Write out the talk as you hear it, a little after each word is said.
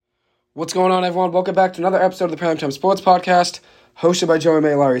What's going on, everyone? Welcome back to another episode of the Primetime Sports Podcast, hosted by Joey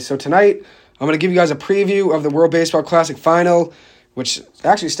Maylari. So tonight, I'm going to give you guys a preview of the World Baseball Classic Final, which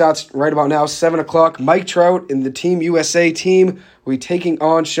actually starts right about now, 7 o'clock. Mike Trout and the Team USA team will be taking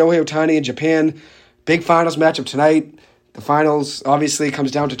on Shohei Ohtani in Japan. Big finals matchup tonight. The finals obviously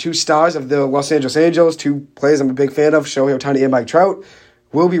comes down to two stars of the Los Angeles Angels, two players I'm a big fan of, Shohei Ohtani and Mike Trout.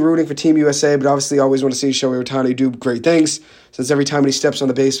 We'll be rooting for Team USA, but obviously always want to see Shohei Ohtani do great things, since every time he steps on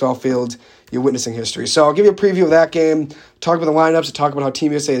the baseball field, you're witnessing history. So I'll give you a preview of that game, talk about the lineups, and talk about how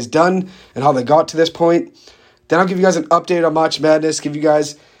Team USA has done and how they got to this point. Then I'll give you guys an update on March Madness, give you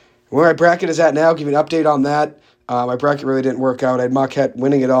guys where my bracket is at now, give you an update on that. My bracket really didn't work out. I had Marquette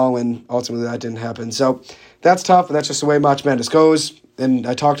winning it all, and ultimately that didn't happen. So that's tough, but that's just the way March Madness goes. And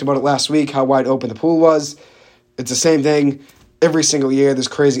I talked about it last week, how wide open the pool was. It's the same thing every single year. There's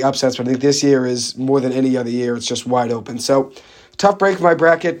crazy upsets, but I think this year is more than any other year. It's just wide open. So tough break for my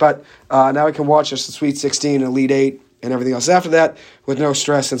bracket, but now I can watch just the Sweet 16 and Elite 8 and everything else after that with no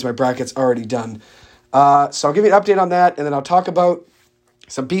stress since my bracket's already done. So I'll give you an update on that, and then I'll talk about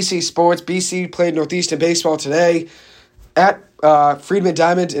some BC sports. BC played Northeastern baseball today at Friedman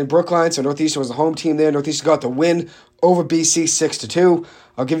Diamond in Brookline, so Northeastern was the home team there. Northeastern got the win over BC 6-2.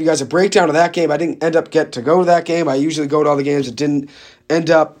 I'll give you guys a breakdown of that game. I didn't end up get to go to that game. I usually go to all the games. It didn't end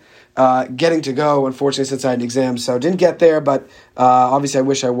up getting to go, unfortunately, since I had an exam. So didn't get there, but obviously I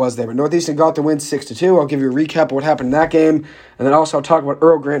wish I was there. But Northeastern got the win 6-2. I'll give you a recap of what happened in that game. And then also I'll talk about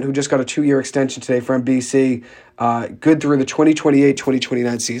Earl Grant, who just got a 2-year extension today from BC. Good through the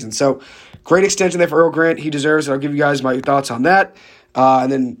 2028-2029 season. So great extension there for Earl Grant. He deserves it. I'll give you guys my thoughts on that.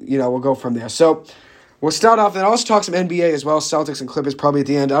 And then, we'll go from there. So we'll start off, and I'll also talk some NBA as well, Celtics and Clippers probably at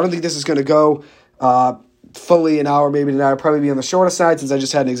the end. I don't think this is going to go fully an hour, maybe an hour. Probably be on the shorter side since I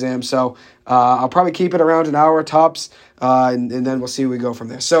just had an exam. So I'll probably keep it around an hour tops, and then we'll see where we go from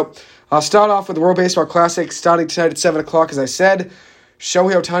there. So I'll start off with the World Baseball Classic starting tonight at 7 o'clock, as I said.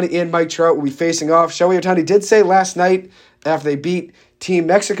 Shohei Ohtani and Mike Trout will be facing off. Shohei Ohtani did say last night after they beat Team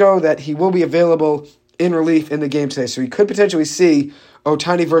Mexico that he will be available in relief in the game today. So we could potentially see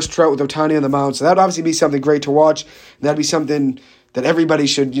Ohtani versus Trout with Ohtani on the mound. So that would obviously be something great to watch. That'd be something that everybody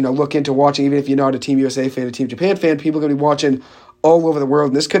should, look into watching, even if you're not a Team USA fan, a Team Japan fan. People are going to be watching all over the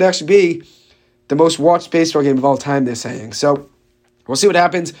world. And this could actually be the most watched baseball game of all time, they're saying. So we'll see what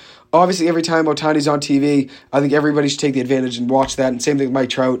happens. Obviously, every time Ohtani's on TV, I think everybody should take the advantage and watch that. And same thing with Mike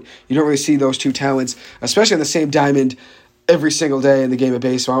Trout. You don't really see those two talents, especially on the same diamond, every single day in the game of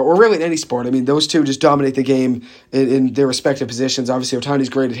baseball, or really in any sport. I mean, those two just dominate the game in their respective positions. Obviously, Ohtani's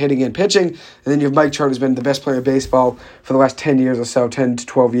great at hitting and pitching, and then you have Mike Trout, who's been the best player in baseball for the last 10 years or so, 10 to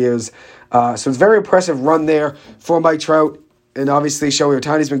 12 years. So it's a very impressive run there for Mike Trout, and obviously Shohei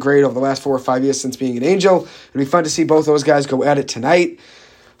Ohtani's been great over the last 4 or 5 years since being an Angel. It'll be fun to see both those guys go at it tonight.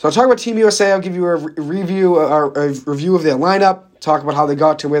 So I'll talk about Team USA. I'll give you a review of their lineup, talk about how they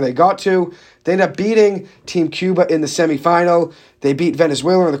got to where they got to. They ended up beating Team Cuba in the semifinal. They beat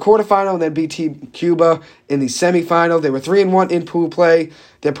Venezuela in the quarterfinal and then beat Team Cuba in the semifinal. They were 3-1 in pool play.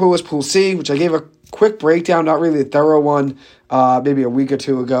 Their pool was Pool C, which I gave a quick breakdown, not really a thorough one, maybe a week or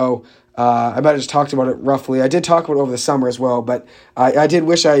two ago. I might have just talked about it roughly. I did talk about it over the summer as well, but I did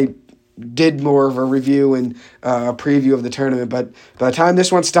wish I did more of a review and a preview of the tournament. But by the time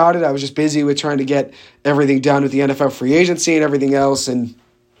this one started, I was just busy with trying to get everything done with the NFL free agency and everything else, and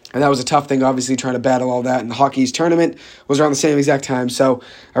that was a tough thing, obviously, trying to battle all that. And the hockey's tournament was around the same exact time. So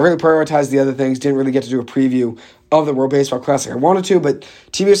I really prioritized the other things. Didn't really get to do a preview of the World Baseball Classic. I wanted to, but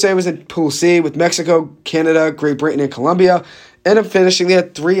Team USA was in Pool C with Mexico, Canada, Great Britain, and Colombia. Ended up finishing there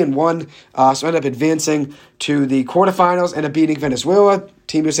 3-1. So ended up advancing to the quarterfinals. Ended up beating Venezuela.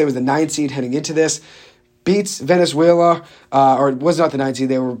 Team USA was the 9th seed heading into this. Beats Venezuela, or it was not the 9th seed.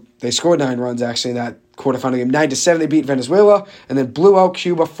 They scored 9 runs, actually, in that quarterfinal game. 9-7, they beat Venezuela, and then blew out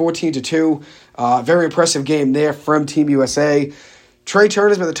Cuba 14-2. Very impressive game there from Team USA. Trey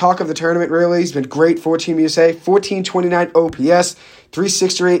Turner's been the talk of the tournament, really. He's been great for Team USA. 1429 OPS,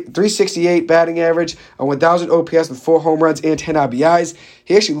 368 batting average, a 1,000 OPS with 4 home runs and 10 RBIs.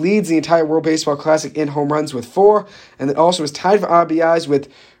 He actually leads the entire World Baseball Classic in home runs with 4, and then also is tied for RBIs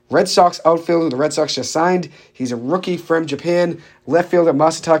with Red Sox outfielder, who the Red Sox just signed. He's a rookie from Japan. Left fielder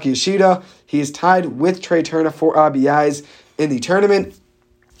Masataka Yoshida. He is tied with Trey Turner for RBIs in the tournament.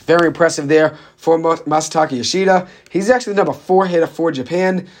 Very impressive there for Masataka Yoshida. He's actually the number 4 hitter for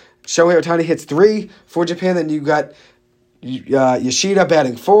Japan. Shohei Ohtani hits 3 for Japan. Then you got Yoshida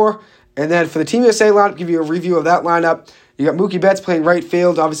batting 4. And then for the Team USA lineup, give you a review of that lineup. You got Mookie Betts playing right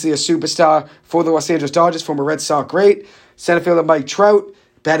field, obviously a superstar for the Los Angeles Dodgers, former Red Sox great. Center fielder Mike Trout.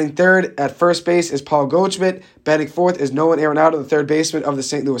 Batting third at first base is Paul Goldschmidt. Batting fourth is Nolan Arenado, the third baseman of the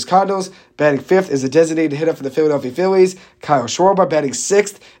St. Louis Cardinals. Batting fifth is the designated hitter for the Philadelphia Phillies, Kyle Schwarber. Batting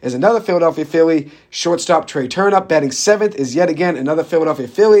sixth is another Philadelphia Philly, shortstop Trey Turner. Batting seventh is yet again another Philadelphia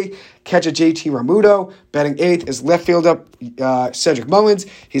Philly, catcher JT Realmuto. Batting eighth is left fielder Cedric Mullins.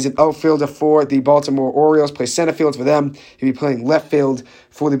 He's an outfielder for the Baltimore Orioles, plays center field for them. He'll be playing left field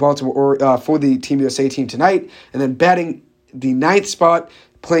for the Team USA team tonight. And then batting the ninth spot,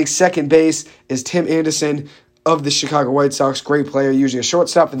 playing second base, is Tim Anderson of the Chicago White Sox. Great player, usually a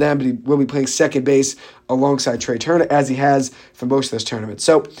shortstop for them, but he will be playing second base alongside Trey Turner, as he has for most of this tournament.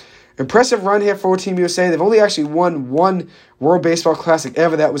 So, impressive run here for Team USA. They've only actually won one World Baseball Classic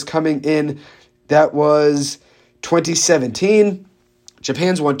ever. That was 2017.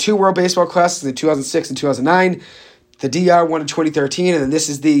 Japan's won two World Baseball Classics in 2006 and 2009. The DR won in 2013, and then this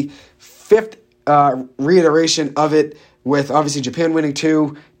is the fifth reiteration of it, with obviously Japan winning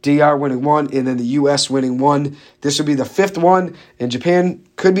two, DR winning one, and then the U.S. winning one. This will be the fifth one, and Japan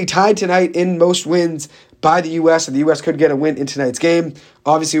could be tied tonight in most wins by the U.S., and the U.S. could get a win in tonight's game.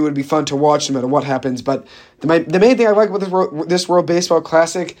 Obviously, it would be fun to watch no matter what happens, but the main thing I like with this World Baseball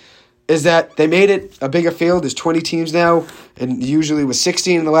Classic is that they made it a bigger field. There's 20 teams now, and usually with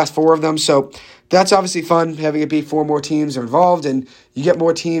 16 in the last four of them, so that's obviously fun, having it be four more teams are involved, and you get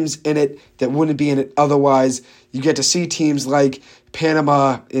more teams in it that wouldn't be in it otherwise. You get to see teams like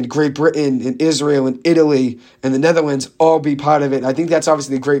Panama and Great Britain and Israel and Italy and the Netherlands all be part of it. I think that's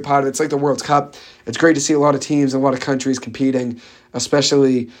obviously a great part of it. It's like the World Cup. It's great to see a lot of teams and a lot of countries competing,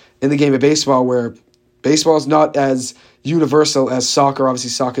 especially in the game of baseball, where baseball is not as universal as soccer. Obviously,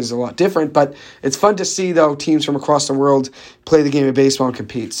 soccer is a lot different, but it's fun to see, though, teams from across the world play the game of baseball and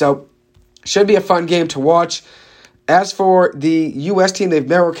compete. So, should be a fun game to watch. As for the U.S. team, they have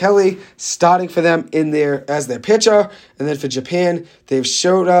Merrill Kelly starting for them as their pitcher. And then for Japan, they have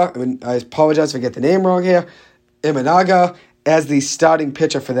Shota, I apologize if I get the name wrong here, Imanaga as the starting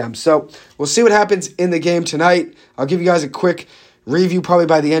pitcher for them. So we'll see what happens in the game tonight. I'll give you guys a quick review probably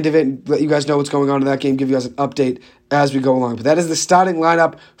by the end of it and let you guys know what's going on in that game, give you guys an update as we go along. But that is the starting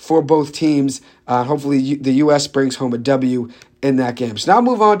lineup for both teams. Hopefully the U.S. brings home a W in that game. So now I'll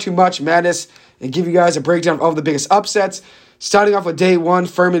move on to March Madness and give you guys a breakdown of all the biggest upsets. Starting off with day one,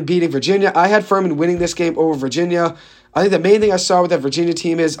 Furman beating Virginia. I had Furman winning this game over Virginia. I think the main thing I saw with that Virginia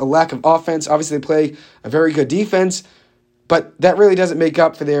team is a lack of offense. Obviously, they play a very good defense, but that really doesn't make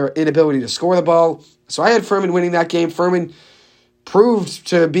up for their inability to score the ball. So I had Furman winning that game. Furman proved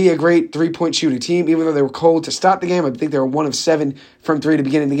to be a great three-point shooting team, even though they were cold to start the game. I think they were 1 of 7 from three to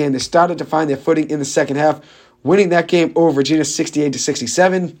begin the game. They started to find their footing in the second half, winning that game over Virginia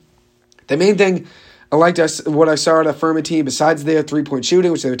 68-67. The main thing I liked what I saw at a Furman team, besides their three-point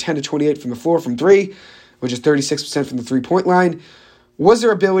shooting, which they were 10-28 from the floor from three, which is 36% from the three-point line, was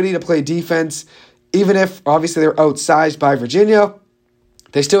their ability to play defense. Even if, obviously, they were outsized by Virginia,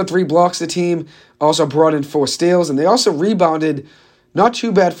 they still had 3 blocks the team, also brought in 4 steals, and they also rebounded not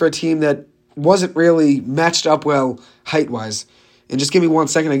too bad for a team that wasn't really matched up well height-wise. And just give me 1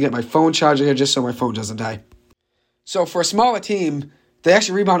 second to get my phone charger here just so my phone doesn't die. So for a smaller team, they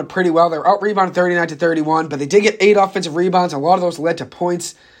actually rebounded pretty well. They were out-rebounded 39-31, but they did get 8 offensive rebounds. A lot of those led to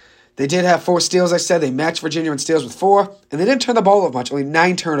points. They did have 4 steals, I said. They matched Virginia in steals with 4, and they didn't turn the ball over much, only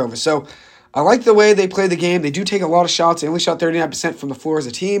 9 turnovers. So I like the way they play the game. They do take a lot of shots. They only shot 39% from the floor as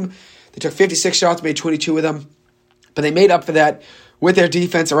a team. They took 56 shots, made 22 of them. But they made up for that with their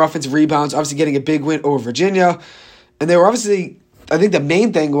defense, their offensive rebounds, obviously getting a big win over Virginia. And they were obviously, I think the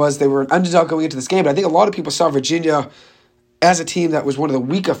main thing was they were an underdog going into this game, but I think a lot of people saw Virginia as a team that was one of the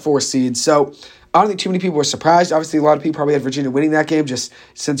weaker 4 seeds. So I don't think too many people were surprised. Obviously, a lot of people probably had Virginia winning that game just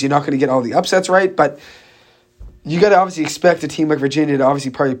since you're not going to get all the upsets right. But you got to obviously expect a team like Virginia to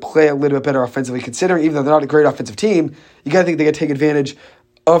obviously probably play a little bit better offensively, considering even though they're not a great offensive team, you got to think they got to take advantage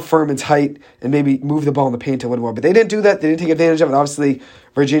of Furman's height and maybe move the ball in the paint a little more. But they didn't do that. They didn't take advantage of it. Obviously,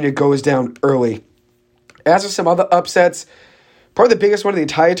 Virginia goes down early. As for some other upsets, probably the biggest one of the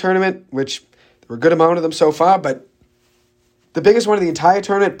entire tournament, which there were a good amount of them so far, but the biggest one of the entire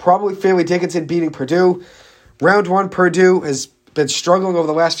tournament, probably Fairleigh Dickinson beating Purdue. Round 1, Purdue has been struggling over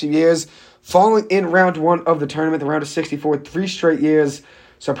the last few years, falling in round 1 of the tournament, the round of 64, 3 straight years.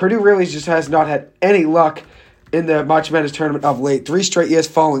 So Purdue really just has not had any luck in the March Madness tournament of late. 3 straight years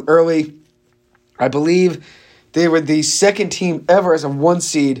falling early. I believe they were the second team ever as a 1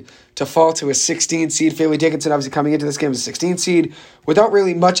 seed to fall to a 16 seed. Fairleigh Dickinson obviously coming into this game as a 16 seed without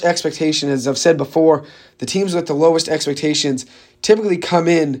really much expectation. As I've said before, the teams with the lowest expectations typically come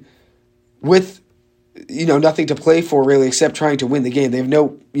in with, nothing to play for really except trying to win the game. They have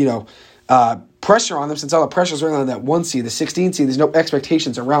no, pressure on them, since all the pressure is really on that 1 seed, the 16 seed. There's no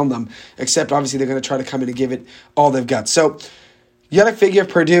expectations around them, except obviously they're going to try to come in and give it all they've got. So you got to figure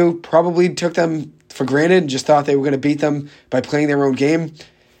Purdue probably took them for granted and just thought they were going to beat them by playing their own game.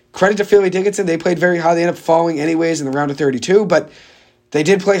 Credit to Fairleigh Dickinson. They played very hard. They ended up falling anyways in the round of 32, but they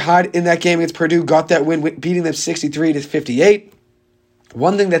did play hard in that game against Purdue, got that win, beating them 63-58.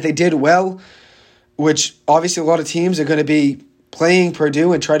 One thing that they did well, which obviously a lot of teams are going to be playing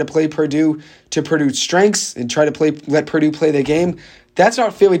Purdue and try to play Purdue to Purdue's strengths and try to let Purdue play their game. That's not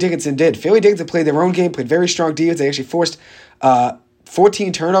what Fairleigh Dickinson did. Fairleigh Dickinson played their own game, played very strong defense. They actually forced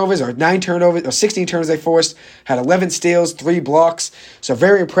 14 turnovers or 9 turnovers or 16 turnovers they forced, had 11 steals, 3 blocks. So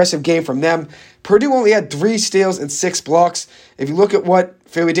very impressive game from them. Purdue only had 3 steals and 6 blocks. If you look at what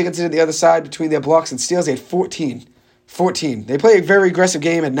Fairleigh Dickinson did the other side between their blocks and steals, they had 14. They played a very aggressive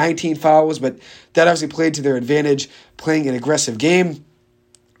game, had 19 fouls, but that obviously played to their advantage, playing an aggressive game.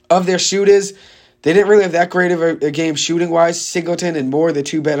 Of their shooters, they didn't really have that great of a game shooting-wise. Singleton and Moore, the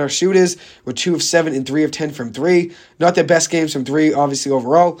 2 better shooters, were 2 of 7 and 3 of 10 from 3. Not their best games from 3, obviously,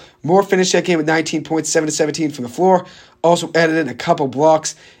 overall. Moore finished that game with 19 points, 7 of 17 from the floor. Also added in a couple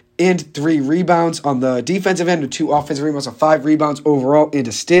blocks and 3 rebounds on the defensive end, with 2 offensive rebounds, so 5 rebounds overall and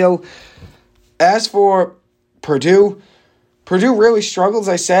a steal. As for Purdue really struggled, as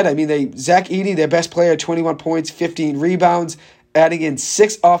I said. I mean, Zach Edey, their best player, 21 points, 15 rebounds, adding in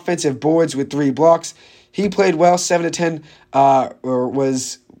 6 offensive boards with 3 blocks. He played well, 7 of 10,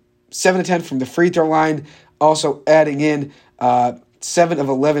 was 7 of 10 from the free throw line, also adding in 7 of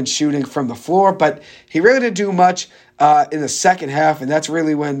 11 shooting from the floor. But he really didn't do much in the second half, and that's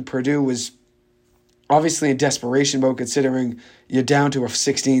really when Purdue was obviously in desperation mode, considering you're down to a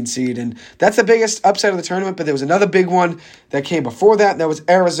 16 seed. And that's the biggest upset of the tournament, but there was another big one that came before that, and that was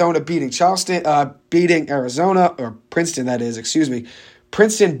Arizona beating Princeton, that is, excuse me.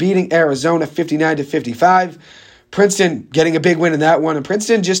 Princeton beating Arizona 59-55. Princeton getting a big win in that one, and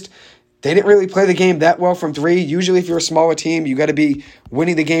Princeton they didn't really play the game that well from 3. Usually if you're a smaller team, you got to be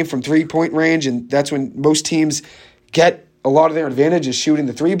winning the game from 3-point range, and that's when most teams get a lot of their advantage is shooting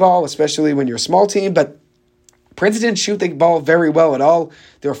the 3 ball, especially when you're a small team. But Princeton didn't shoot the ball very well at all.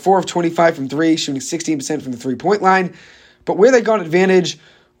 They were 4 of 25 from 3, shooting 16% from the 3-point line. But where they got advantage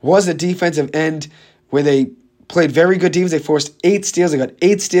was the defensive end, where they played very good defense. They forced 8 steals. They got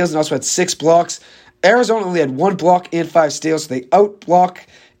 8 steals and also had 6 blocks. Arizona only had 1 block and 5 steals, so they outblock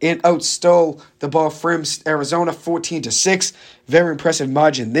and outstole the ball from Arizona 14-6. Very impressive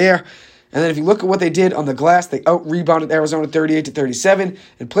margin there. And then if you look at what they did on the glass, they out-rebounded Arizona 38-37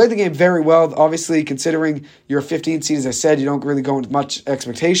 and played the game very well. Obviously, considering you're a 15 seed, as I said, you don't really go into much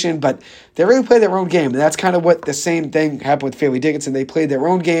expectation, but they really played their own game. And that's kind of what the same thing happened with Fairleigh Dickinson. They played their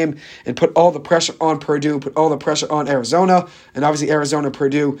own game and put all the pressure on Purdue, put all the pressure on Arizona. And obviously, Arizona and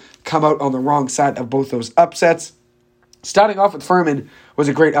Purdue come out on the wrong side of both those upsets. Starting off with Furman was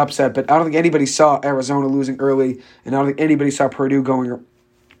a great upset, but I don't think anybody saw Arizona losing early, and I don't think anybody saw Purdue going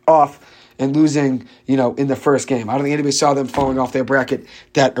off and losing, in the first game. I don't think anybody saw them falling off their bracket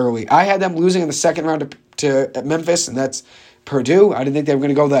that early. I had them losing in the second round to Memphis, and that's Purdue. I didn't think they were going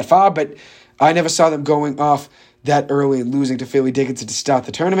to go that far, but I never saw them going off that early and losing to Fairleigh Dickinson to start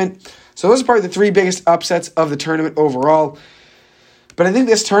the tournament. So those are probably the 3 biggest upsets of the tournament overall. But I think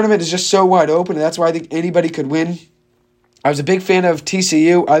this tournament is just so wide open, and that's why I think anybody could win. I was a big fan of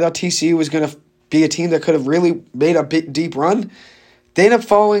TCU. I thought TCU was going to be a team that could have really made a big, deep run. They ended up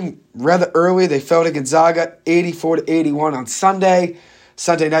falling rather early. They fell to Gonzaga 84-81 on Sunday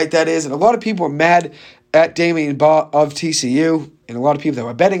night, that is. And a lot of people were mad at Damian Baugh of TCU. And a lot of people that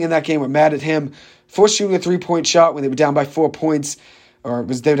were betting in that game were mad at him for shooting a 3-point shot when they were down by 4 points. They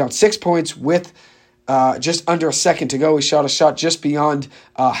were down 6 points with just under a second to go. He shot a shot just beyond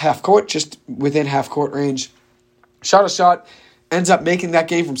half court, just within half court range. Shot a shot. Ends up making that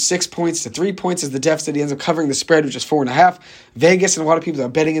game from 6 points to 3 points as the deficit. He ends up covering the spread, which is 4.5. Vegas and a lot of people that are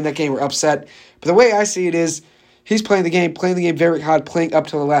betting in that game were upset. But the way I see it is he's playing the game very hard, playing up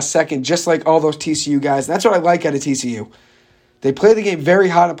to the last second, just like all those TCU guys. And that's what I like out of TCU. They play the game very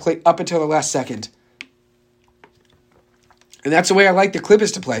hard and play up until the last second. And that's the way I like the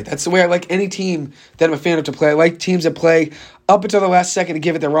Clippers to play. That's the way I like any team that I'm a fan of to play. I like teams that play up until the last second to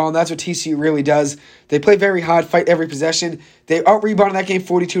give it their all, and that's what TCU really does. They play very hard, fight every possession. They out-rebounded that game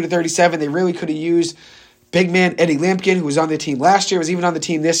 42-37. They really could have used big man Eddie Lampkin, who was on their team last year, was even on the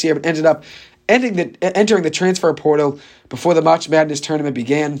team this year, but ended up entering the transfer portal before the March Madness tournament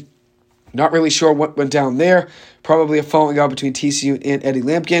began. Not really sure what went down there. Probably a falling out between TCU and Eddie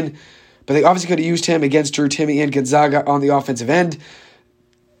Lampkin. But they obviously could have used him against Drew Timme and Gonzaga on the offensive end.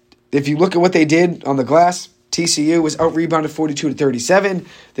 If you look at what they did on the glass, TCU was out-rebounded 42-37.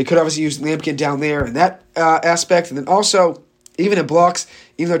 They could obviously use Lampkin down there in that aspect. And then also, even in blocks,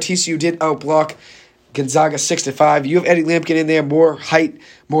 even though TCU did out-block Gonzaga 6-5, you have Eddie Lampkin in there, more height,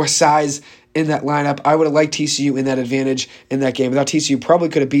 more size in that lineup. I would have liked TCU in that advantage in that game. Without TCU, probably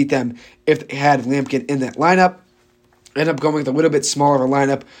could have beat them if they had Lampkin in that lineup. Ended up going with a little bit smaller of a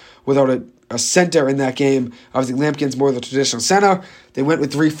lineup without a center in that game. Obviously, Lampkin's more of the traditional center. They went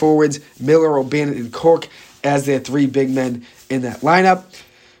with 3 forwards, Miller, O'Bannon, and Cork as their 3 big men in that lineup.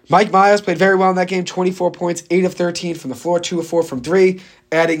 Mike Myers played very well in that game, 24 points, 8 of 13 from the floor, 2 of 4 from 3,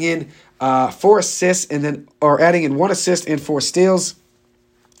 adding in 4 assists adding in 1 assist and 4 steals.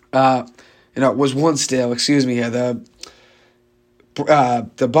 It was 1 steal, excuse me here.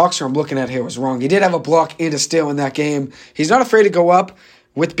 The boxer I'm looking at here was wrong. He did have a block and a steal in that game. He's not afraid to go up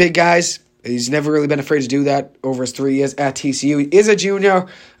with big guys. He's never really been afraid to do that over his 3 years at TCU. He is a junior.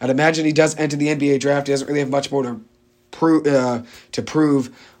 I'd imagine he does enter the NBA draft. He doesn't really have much more to prove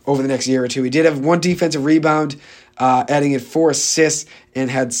over the next year or two. He did have 1 defensive rebound, adding in 4 assists,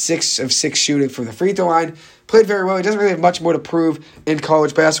 and had 6 of 6 shooting from the free throw line. Played very well. He doesn't really have much more to prove in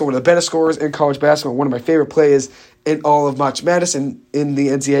college basketball. One of the better scorers in college basketball. One of my favorite players in all of March Madness and in the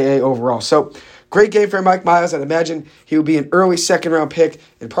NCAA overall. So, great game for Mike Myers. I'd imagine he will be an early second-round pick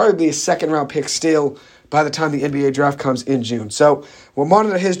and probably be a second-round pick still by the time the NBA draft comes in June. So, we'll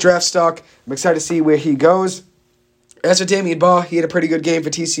monitor his draft stock. I'm excited to see where he goes. As for Damian Baugh, he had a pretty good game for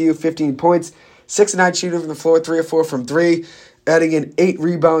TCU, 15 points, 6 of 9 shooting from the floor, 3 of 4 from 3, adding in 8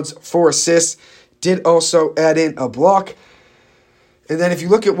 rebounds, 4 assists. Did also add in a block. And then if you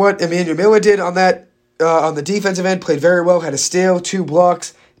look at what Emmanuel Miller did on the defensive end, played very well, had a steal, 2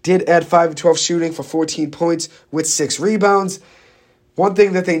 blocks, did add 5 of 12 shooting for 14 points with 6 rebounds. One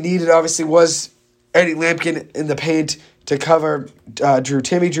thing that they needed, obviously, was Eddie Lampkin in the paint to cover Drew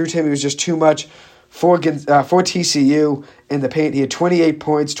Timme. Drew Timme was just too much for TCU in the paint. He had 28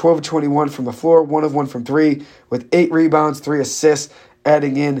 points, 12 of 21 from the floor, 1 of 1 from 3, with 8 rebounds, 3 assists,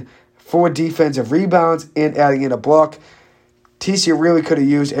 adding in 4 defensive rebounds and adding in a block. TCU really could have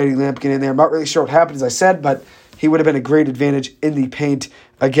used Eddie Lampkin in there. I'm not really sure what happened, as I said, but he would have been a great advantage in the paint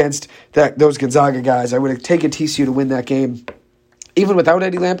against those Gonzaga guys. I would have taken TCU to win that game. Even without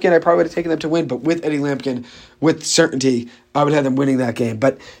Eddie Lampkin, I probably would have taken them to win, but with Eddie Lampkin, with certainty, I would have them winning that game.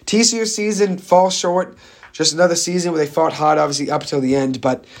 But TCU's season falls short. Just another season where they fought hard, obviously, up until the end.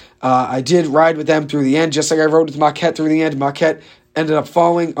 But I did ride with them through the end, just like I rode with Marquette through the end. Marquette ended up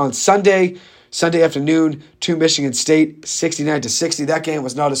falling on Sunday afternoon to Michigan State, 69-60. That game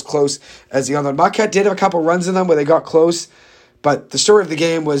was not as close as the other one. Marquette did have a couple runs in them where they got close, but the story of the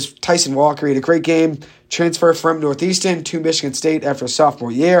game was Tyson Walker. He had a great game, transfer from Northeastern to Michigan State after a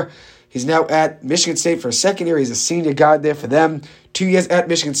sophomore year. He's now at Michigan State for a second year. He's a senior guard there for them. 2 years at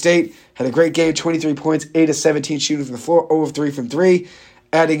Michigan State, had a great game, 23 points, 8 of 17 shooting from the floor, 0 of 3 from 3,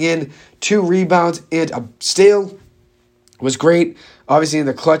 adding in 2 rebounds and a steal. Was great. Obviously, in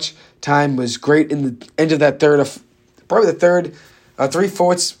the clutch time was great in the end of that probably the third,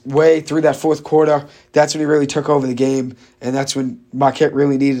 3/4 way through that fourth quarter. That's when he really took over the game, and that's when Marquette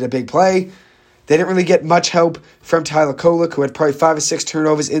really needed a big play. They didn't really get much help from Tyler Kolek, who had probably 5 or 6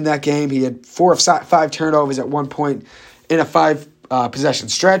 turnovers in that game. He had 4 of 5 turnovers at one point in a 5-possession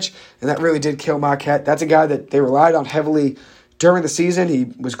stretch, and that really did kill Marquette. That's a guy that they relied on heavily during the season. He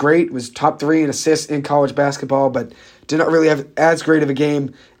was great, was top 3 in assists in college basketball, but did not really have as great of a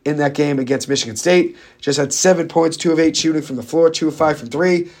game in that game against Michigan State. Just had 7 points, 2 of 8 shooting from the floor, 2 of 5 from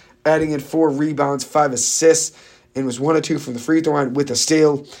 3, adding in 4 rebounds, 5 assists, and was 1 of 2 from the free throw line with a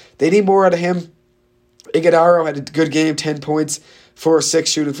steal. They need more out of him. Iguodaro had a good game, 10 points, 4 of 6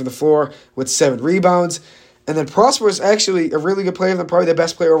 shooting from the floor with 7 rebounds. And then Prosper was actually a really good player, probably the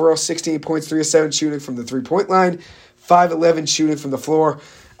best player overall, 16 points, 3 of 7 shooting from the three-point line, 5-11 shooting from the floor.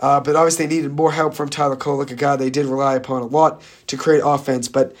 But obviously they needed more help from Tyler Kolek, a guy they did rely upon a lot to create offense.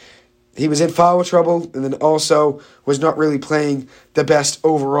 But he was in foul trouble and then also was not really playing the best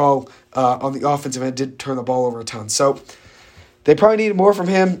overall on the offensive end, did turn the ball over a ton. So they probably needed more from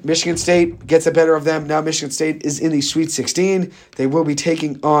him. Michigan State gets the better of them. Now Michigan State is in the Sweet 16. They will be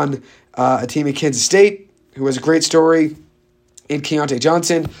taking on a team in Kansas State, who has a great story in Keontae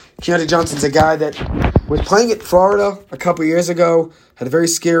Johnson. Keontae Johnson's a guy that was playing at Florida a couple years ago, had a very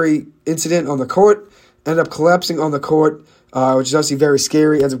scary incident on the court, ended up collapsing on the court, which is obviously very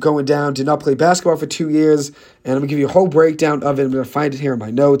scary, ends up going down, did not play basketball for 2 years, and I'm going to give you a whole breakdown of it. I'm going to find it here in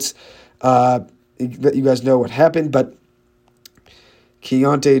my notes, let you guys know what happened, but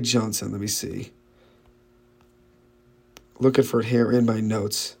Keontae Johnson, let me see. Looking for it here in my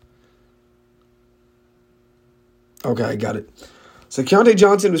notes. Okay, I got it. So Keontae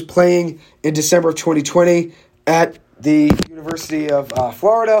Johnson was playing in December of 2020 at the University of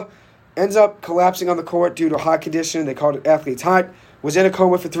Florida. Ends up collapsing on the court due to a heart condition. They called it athlete's heart. Was in a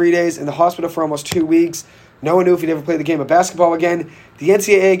coma for 3 days, in the hospital for almost 2 weeks. No one knew if he'd ever play the game of basketball again. The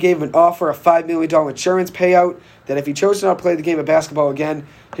NCAA gave him an offer, a $5 million insurance payout, that if he chose to not play the game of basketball again,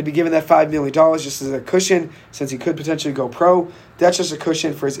 he'd be given that $5 million just as a cushion, since he could potentially go pro. That's just a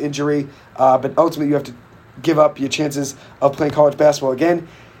cushion for his injury, but ultimately you have to give up your chances of playing college basketball again.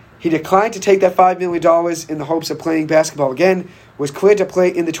 He declined to take that $5 million in the hopes of playing basketball again, was cleared to play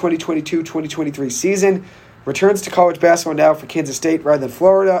in the 2022-2023 season, returns to college basketball now for Kansas State rather than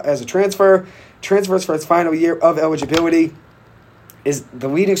Florida as a transfer. Transfers for his final year of eligibility. Is the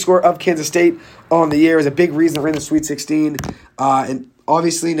leading scorer of Kansas State on the year. Is a big reason they're in the Sweet 16. And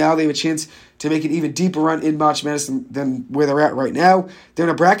obviously now they have a chance to make an even deeper run in March Madness than where they're at right now. They're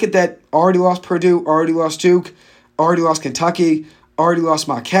in a bracket that already lost Purdue, already lost Duke, already lost Kentucky, already lost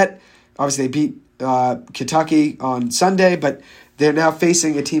Marquette. Obviously they beat Kentucky on Sunday, but they're now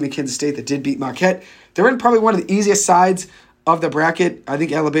facing a team in Kansas State that did beat Marquette. They're in probably one of the easiest sides of the bracket. I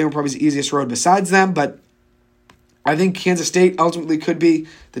think Alabama probably is the easiest road besides them, but I think Kansas State ultimately could be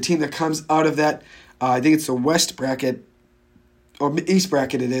the team that comes out of that. I think it's the West bracket, or East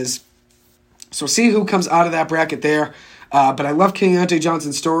bracket it is. So see who comes out of that bracket there. But I love Keontae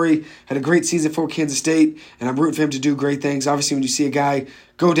Johnson's story. Had a great season for Kansas State, and I'm rooting for him to do great things. Obviously, when you see a guy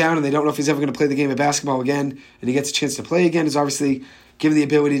go down and they don't know if he's ever going to play the game of basketball again, and he gets a chance to play again, is obviously given the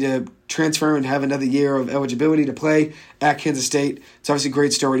ability to transfer and have another year of eligibility to play at Kansas State. It's obviously a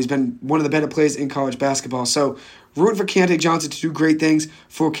great story. He's been one of the better players in college basketball. So rooting for Keontae Johnson to do great things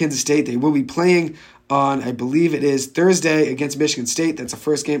for Kansas State. They will be playing on, I believe it is Thursday against Michigan State. That's the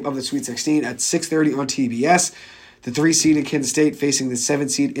first game of the Sweet 16 at 6:30 on TBS. The 3 seed in Kansas State facing the 7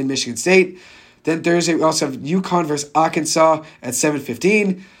 seed in Michigan State. Then Thursday we also have UConn versus Arkansas at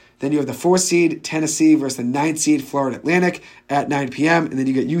 7:15. Then you have the 4 seed Tennessee versus the 9 seed Florida Atlantic at 9 p.m. And then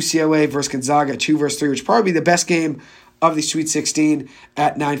you get UCLA versus Gonzaga at 2 versus 3, which will probably be the best game of the Sweet 16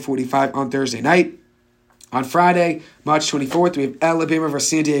 at 9:45 on Thursday night. On Friday, March 24th, we have Alabama versus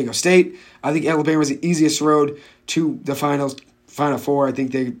San Diego State. I think Alabama is the easiest road to the Final Four. I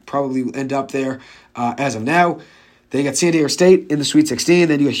think they probably will end up there as of now. Then you got San Diego State in the Sweet 16.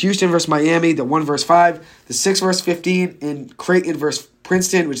 Then you got Houston versus Miami, the 1 versus 5. The 6 versus 15 in Creighton versus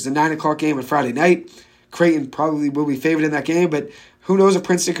Princeton, which is a 9 o'clock game on Friday night. Creighton probably will be favored in that game, but who knows if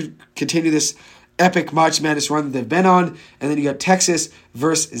Princeton could continue this epic March Madness run that they've been on. And then you got Texas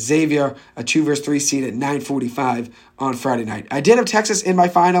versus Xavier, a 2 versus 3 seed at 9:45 on Friday night. I did have Texas in my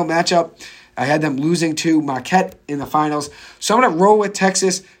final matchup. I had them losing to Marquette in the finals. So I'm going to roll with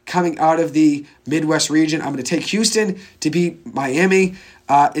Texas coming out of the Midwest region. I'm going to take Houston to beat Miami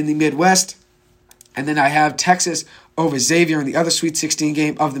in the Midwest. And then I have Texas over Xavier in the other Sweet 16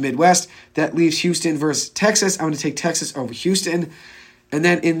 game of the Midwest. That leaves Houston versus Texas. I'm going to take Texas over Houston. And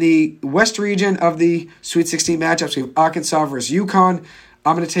then in the West region of the Sweet 16 matchups, we have Arkansas versus UConn.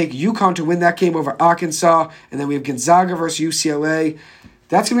 I'm going to take UConn to win that game over Arkansas. And then we have Gonzaga versus UCLA.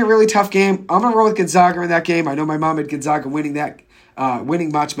 That's going to be a really tough game. I'm going to roll with Gonzaga in that game. I know my mom had Gonzaga winning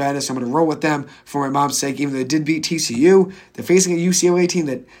March Madness. I'm going to roll with them for my mom's sake, even though they did beat TCU. They're facing a UCLA team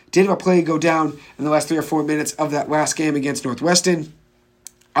that did have a play go down in the last 3 or 4 minutes of that last game against Northwestern.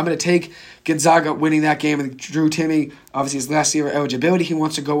 I'm going to take Gonzaga winning that game. And Drew Timme, obviously his last year of eligibility, he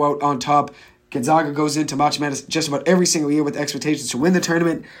wants to go out on top. Gonzaga goes into March Madness just about every single year with expectations to win the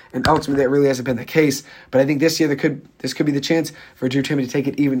tournament, and ultimately that really hasn't been the case. But I think this year this could be the chance for Drew Timme to take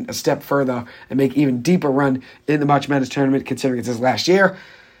it even a step further and make even deeper run in the March Madness tournament, considering it's his last year.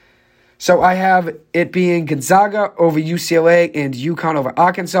 So I have it being Gonzaga over UCLA and UConn over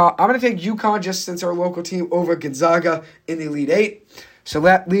Arkansas. I'm going to take UConn just since our local team over Gonzaga in the Elite Eight. So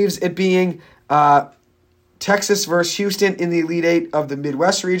that leaves it being Texas versus Houston in the Elite Eight of the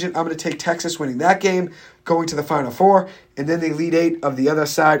Midwest region. I'm going to take Texas winning that game, going to the Final Four. And then the Elite Eight of the other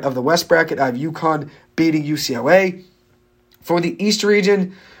side of the West bracket, I have UConn beating UCLA. For the East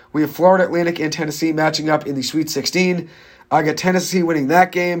region, we have Florida Atlantic and Tennessee matching up in the Sweet 16. I got Tennessee winning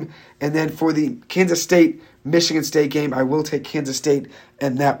that game. And then for the Kansas State-Michigan State game, I will take Kansas State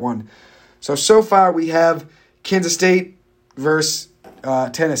in that one. So far we have Kansas State versus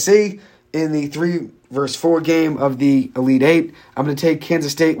Tennessee in the 3 versus 4 game of the Elite Eight. I'm going to take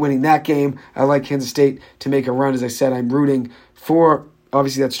Kansas State winning that game. I like Kansas State to make a run. As I said, I'm rooting for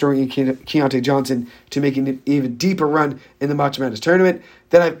obviously that's throwing in Keontae Johnson to make an even deeper run in the March Madness tournament.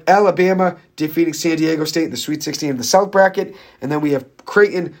 Then I have Alabama defeating San Diego State in the Sweet 16 of the South bracket. And then we have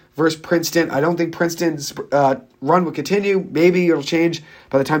Creighton versus Princeton. I don't think Princeton's run will continue. Maybe it'll change.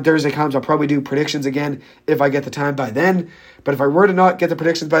 By the time Thursday comes, I'll probably do predictions again if I get the time by then. But if I were to not get the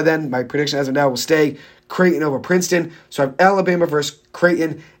predictions by then, my prediction as of now will stay Creighton over Princeton. So I have Alabama versus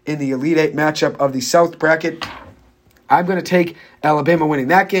Creighton in the Elite Eight matchup of the South bracket. I'm going to take Alabama winning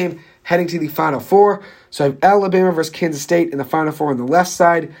that game, heading to the Final Four. So I have Alabama versus Kansas State in the Final Four on the left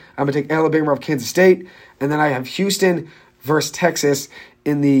side. I'm going to take Alabama over Kansas State. And then I have Houston versus Texas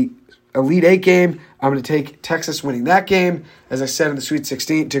in the Elite Eight game. I'm going to take Texas winning that game, as I said, in the Sweet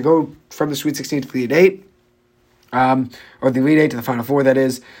 16, to go from the Sweet 16 to the Elite Eight. Or the Elite Eight to the Final Four, that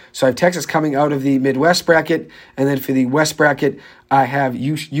is. So I have Texas coming out of the Midwest bracket. And then for the West bracket, I have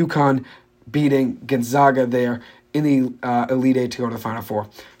UConn beating Gonzaga there in the Elite Eight to go to the Final Four.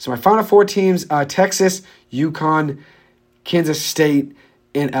 So my Final Four teams are Texas, UConn, Kansas State,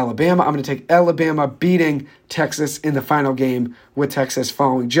 and Alabama. I'm going to take Alabama beating Texas in the final game, with Texas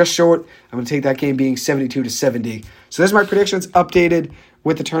falling just short. I'm going to take that game being 72-70. So there's my predictions updated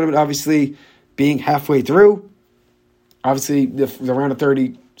with the tournament obviously being halfway through. Obviously, the round of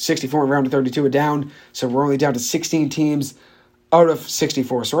 30, 64 and round of 32 are down, so we're only down to 16 teams out of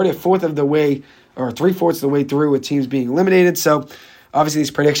 64. So already a fourth of the way, or 3/4 of the way through with teams being eliminated. So obviously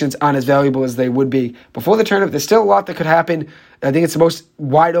these predictions aren't as valuable as they would be before the tournament. There's still a lot that could happen. I think it's the most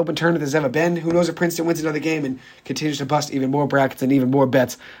wide open tournament there's ever been. Who knows if Princeton wins another game and continues to bust even more brackets and even more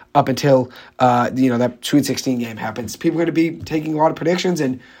bets up until that Sweet 16 game happens. People are going to be taking a lot of predictions,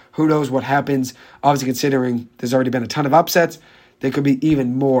 and who knows what happens. Obviously, considering there's already been a ton of upsets, there could be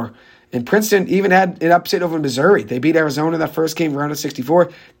even more. And Princeton even had an upset over Missouri. They beat Arizona in that first game, round of 64.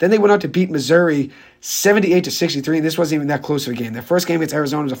 Then they went on to beat Missouri 78-63, and this wasn't even that close of a game. Their first game against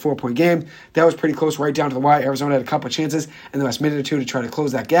Arizona was a 4-point game. That was pretty close right down to the wire. Arizona had a couple of chances in the last minute or two to try to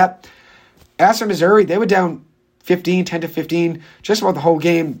close that gap. As for Missouri, they were down 10-15, just about the whole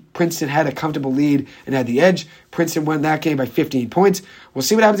game. Princeton had a comfortable lead and had the edge. Princeton won that game by 15 points. We'll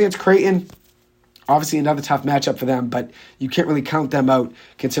see what happens against Creighton. Obviously, another tough matchup for them, but you can't really count them out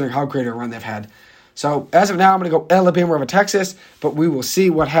considering how great a run they've had. So, as of now, I'm going to go Alabama over Texas, but we will see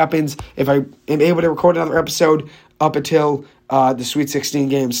what happens if I am able to record another episode up until the Sweet 16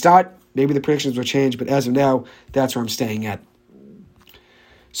 games start. Maybe the predictions will change, but as of now, that's where I'm staying at.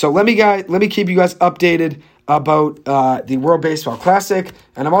 So, let me keep you guys updated about the World Baseball Classic,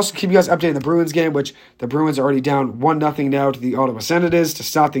 and I'm also keeping you guys updated on the Bruins game, which the Bruins are already down 1-0 now to the Ottawa Senators to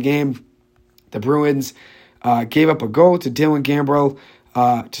start the game. The Bruins gave up a goal to Dylan Gambrell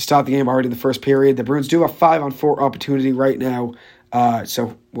to start the game already in the first period. The Bruins do have a 5-on-4 opportunity right now,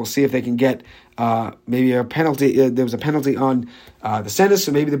 so we'll see if they can get maybe a penalty. There was a penalty on the Senators,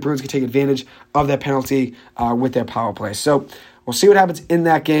 so maybe the Bruins can take advantage of that penalty with their power play. So we'll see what happens in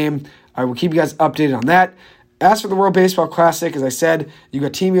that game. I will keep you guys updated on that. As for the World Baseball Classic, as I said, you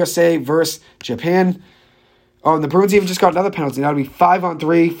got Team USA versus Japan. Oh, and the Bruins even just got another penalty. That'll be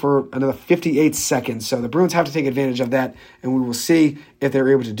 5-on-3 for another 58 seconds. So the Bruins have to take advantage of that, and we will see if they're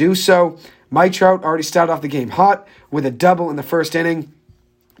able to do so. Mike Trout already started off the game hot with a double in the first inning.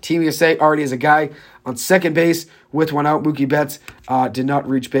 Team USA already has a guy on second base with one out. Mookie Betts did not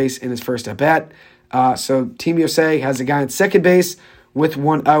reach base in his first at-bat. So Team USA has a guy on second base with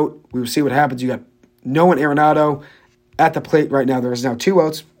one out. We will see what happens. You got Nolan Arenado at the plate right now. There is now 2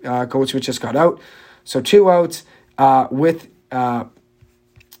 outs. Goldschmidt just got out. So 2 outs with, it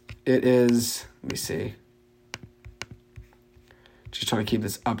is, let me see. Just trying to keep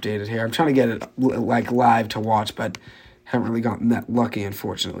this updated here. I'm trying to get it like live to watch, but haven't really gotten that lucky,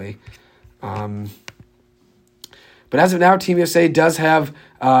 unfortunately. But as of now, Team USA does have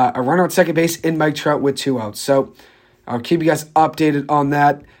a runner on second base in Mike Trout with 2 outs. So I'll keep you guys updated on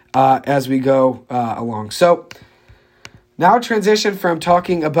that as we go along. So now transition from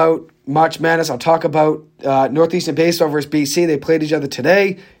talking about March Madness. I'll talk about Northeastern Baseball versus BC. They played each other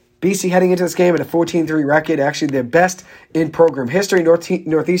today. BC heading into this game at a 14-3 record, actually their best in program history.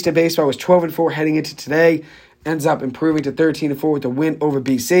 Northeastern Baseball was 12-4 heading into today. Ends up improving to 13-4 with a win over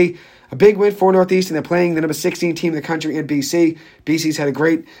BC. A big win for Northeastern. They're playing the number 16 team in the country in BC. BC's had a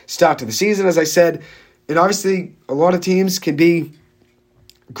great start to the season, as I said. And obviously, a lot of teams can be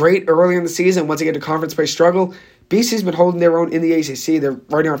great early in the season. Once they get to conference play, struggle. BC's been holding their own in the ACC. They're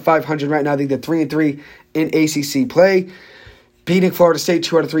right around 500 right now. I think they're 3-3 in ACC play. Beating Florida State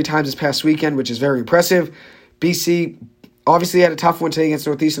 2 out of 3 times this past weekend, which is very impressive. BC obviously had a tough one today against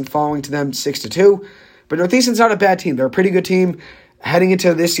Northeastern, falling to them 6-2. But Northeastern's not a bad team. They're a pretty good team. Heading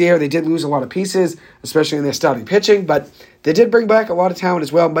into this year, they did lose a lot of pieces, especially in their starting pitching, but they did bring back a lot of talent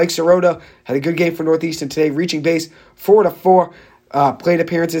as well. Mike Sirota had a good game for Northeastern today, reaching base 4 to 4 plate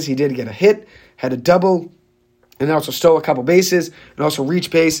appearances. He did get a hit, had a double, and also stole a couple bases, and also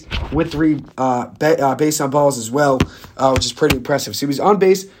reached base with 3 base on balls as well, which is pretty impressive. So he was on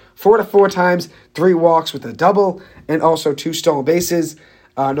base 4 to 4 times, 3 walks with a double, and also 2 stolen bases.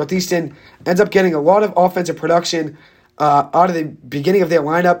 Northeastern ends up getting a lot of offensive production out of the beginning of their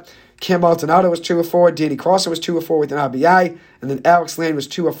lineup. Cam Maldonado was 2 of 4, Danny Crossan was 2 of 4 with an RBI, and then Alex Lane was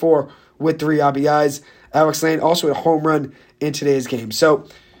 2 of 4 with 3 RBIs. Alex Lane also had a home run in today's game. So,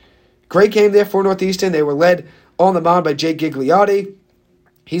 great game there for Northeastern. They were led on the mound by Jake Gigliotti.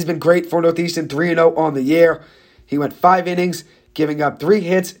 He's been great for Northeastern, 3-0 on the year. He went 5 innings, giving up 3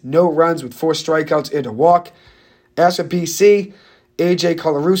 hits, no runs with 4 strikeouts and a walk. As for BC, AJ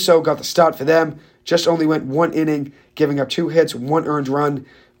Colarusso got the start for them. Just only went 1 inning, giving up 2 hits, 1 earned run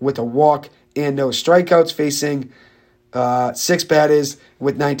with a walk and no strikeouts, facing 6 batters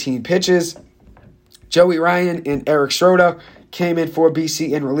with 19 pitches. Joey Ryan and Eric Schroeder came in for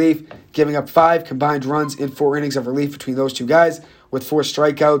BC in relief, giving up 5 combined runs in 4 innings of relief between those 2 guys, with 4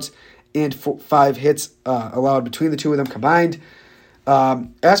 strikeouts and 5 hits allowed between the 2 of them combined.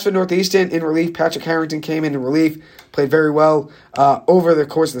 As for Northeastern, in relief, Patrick Harrington came in relief, played very well over the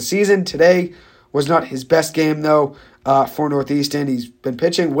course of the season. Today was not his best game, though, for Northeastern. He's been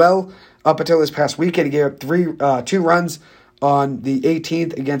pitching well up until this past weekend. He gave up 2 runs on the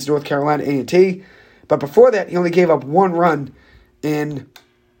 18th against North Carolina A&T. But before that, he only gave up 1 run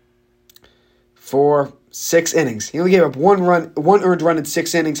for 6 innings. He only gave up 1 earned run in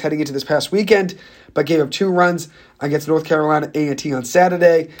 6 innings heading into this past weekend, but gave up 2 runs against North Carolina A&T on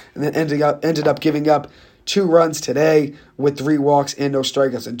Saturday, and then ended up giving up 2 runs today with 3 walks and no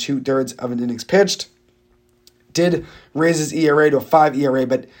strikeouts in 2/3 of an innings pitched. Did raise his ERA to a 5 ERA,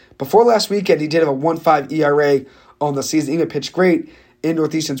 but before last weekend, he did have a 1.5 ERA on the season. He pitched great in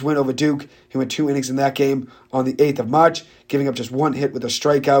Northeastern's win over Duke. He went 2 innings in that game on the 8th of March, giving up just 1 hit with a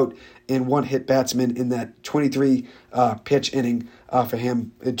strikeout and 1 hit batsman in that 23 pitch inning for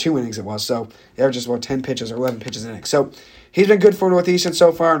him. In 2 innings it was, so he averaged about 10 pitches or 11 pitches an inning. So he's been good for Northeastern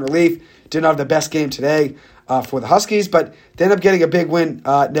so far in relief. Did not have the best game today for the Huskies, but they ended up getting a big win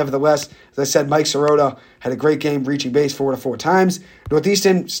nevertheless. As I said, Mike Sirota had a great game, reaching base 4 to 4 times.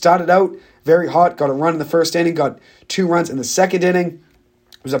 Northeastern started out very hot, got a run in the first inning, got 2 runs in the second inning.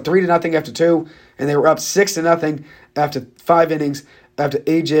 It was up 3-0 after 2, and they were up 6-0 after 5 innings after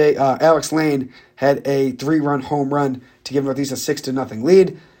Alex Lane had a 3-run home run to give Northeastern a 6-0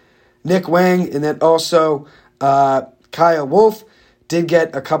 lead. Nick Wang and then also Kyle Wolf did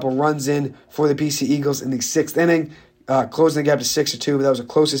get a couple runs in for the BC Eagles in the 6th inning, closing the gap to 6-2, but that was the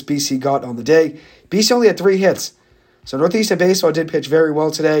closest BC got on the day. BC only had 3 hits. So Northeastern Baseball did pitch very well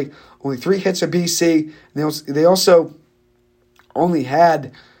today. Only 3 hits for BC. They also only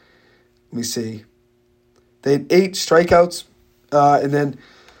had, they had 8 strikeouts, and then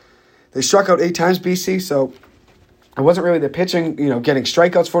they struck out 8 times BC, so it wasn't really the pitching, getting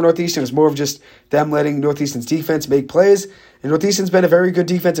strikeouts for Northeastern. It was more of just them letting Northeastern's defense make plays. And Northeastern's been a very good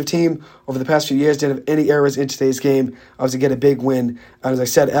defensive team over the past few years. Didn't have any errors in today's game. Obviously get a big win. As I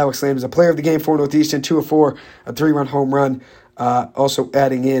said, Alex Lane was a player of the game for Northeastern, 2 of 4, a 3-run home run. Also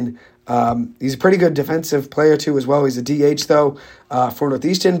adding in, he's a pretty good defensive player too as well. He's a DH though for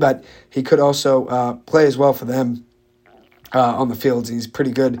Northeastern, but he could also play as well for them on the fields. He's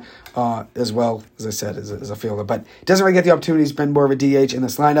pretty good as well, as I said, as a fielder. But he doesn't really get the opportunity. He's been more of a DH in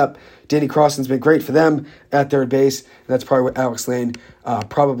this lineup. Danny Crossan's been great for them at third base. And that's probably what Alex Lane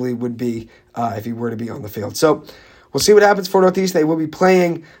probably would be if he were to be on the field. So we'll see what happens for Northeast. They will be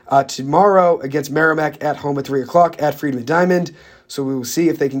playing tomorrow against Merrimack at home at 3 o'clock at Freedman Diamond. So we will see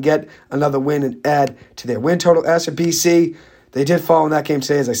if they can get another win and add to their win total. As for BC, they did fall in that game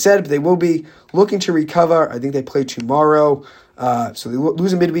today, as I said, but they will be looking to recover. I think they play tomorrow. So they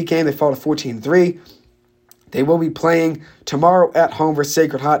lose a midweek game. They fall to 14-3. They will be playing tomorrow at home versus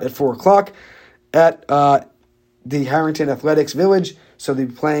Sacred Heart at 4 o'clock at the Harrington Athletics Village. So they'll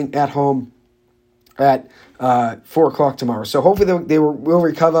be playing at home at 4 o'clock tomorrow. So hopefully they will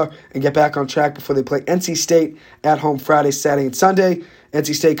recover and get back on track before they play NC State at home Friday, Saturday, and Sunday.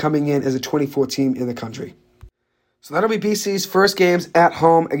 NC State coming in as a 24th team in the country. So that'll be BC's first games at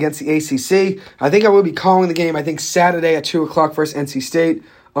home against the ACC. I think I will be calling the game, Saturday at 2 o'clock versus NC State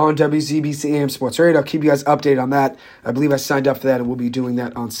on WZBC AM Sports Radio. I'll keep you guys updated on that. I believe I signed up for that, and we'll be doing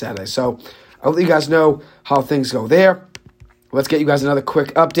that on Saturday. So I'll let you guys know how things go there. Let's get you guys another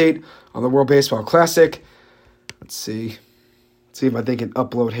quick update on the World Baseball Classic. Let's see if I can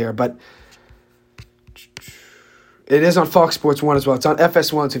upload here. But It is on Fox Sports 1 as well. It's on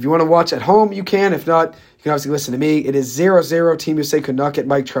FS1, so if you want to watch at home, you can. If not, you can obviously listen to me. It is 0-0. Team USA could not get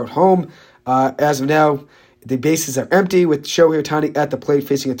Mike Trout home. As of now, the bases are empty with Shohei Ohtani at the plate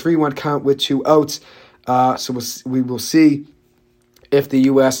facing a 3-1 count with 2 outs. So we will see if the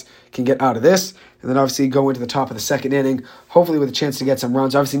U.S. can get out of this. And then obviously go into the top of the second inning, hopefully with a chance to get some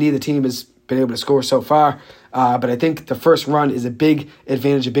runs. Obviously, neither team has been able to score so far. But I think the first run is a big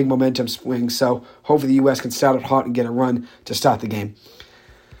advantage, a big momentum swing. So hopefully the U.S. can start out hot and get a run to start the game.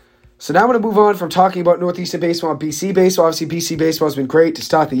 So now I'm going to move on from talking about Northeastern baseball and BC baseball. Obviously, BC baseball has been great to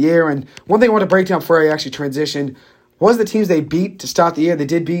start the year. And one thing I want to break down before I actually transition was the teams they beat to start the year. They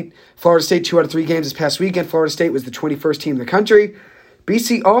did beat Florida State 2 out of 3 games this past weekend. Florida State was the 21st team in the country.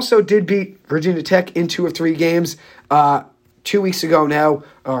 BC also did beat Virginia Tech in 2 of 3 games 2 weeks ago now,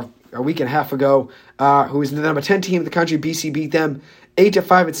 or a week and a half ago, who is the number 10 team in the country. BC beat them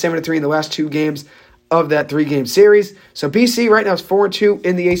 8-5 and 7-3 in the last 2 games of that 3-game series. So BC right now is 4-2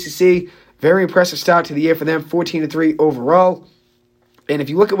 in the ACC. Very impressive start to the year for them, 14-3 overall. And if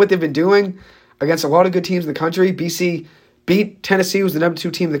you look at what they've been doing against a lot of good teams in the country, BC beat Tennessee, who was the number 2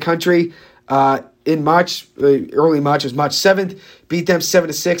 team in the country, in March, early March. It was March 7th. Beat them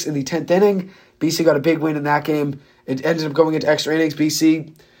 7-6 in the 10th inning. BC got a big win in that game. It ended up going into extra innings.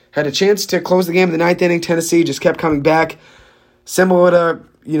 BC had a chance to close the game in the 9th inning. Tennessee just kept coming back. Similar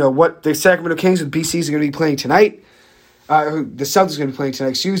to what the Sacramento Kings with BCs are going to be playing tonight. The Celtics are going to be playing tonight.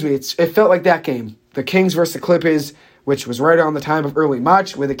 Excuse me. It felt like that game. The Kings versus the Clippers, which was right around the time of early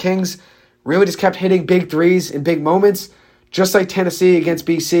March, where the Kings really just kept hitting big threes in big moments, just like Tennessee against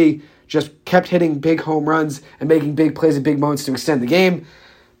BC. Just kept hitting big home runs and making big plays in big moments to extend the game.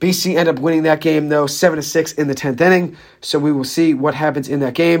 BC ended up winning that game, though, 7-6 in the 10th inning. So we will see what happens in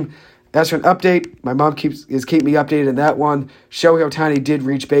that game. As for an update, my mom is keeping me updated in that one. Shohei Ohtani did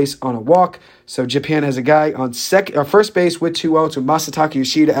reach base on a walk. So Japan has a guy on first base with 2 outs with Masataka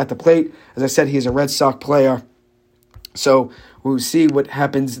Yoshida at the plate. As I said, he is a Red Sox player. So we'll see what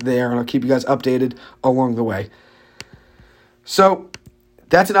happens there, and I'll keep you guys updated along the way. So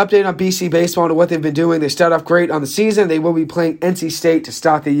that's an update on BC baseball and what they've been doing. They start off great on the season. They will be playing NC State to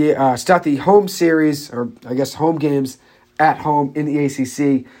start the year, start the home series, or I guess home games at home in the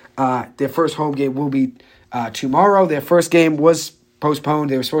ACC. Their first home game will be tomorrow. Their first game was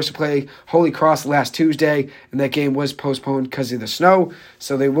postponed. They were supposed to play Holy Cross last Tuesday, and that game was postponed because of the snow.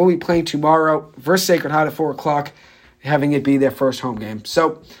 So they will be playing tomorrow versus Sacred Heart at 4 o'clock, having it be their first home game.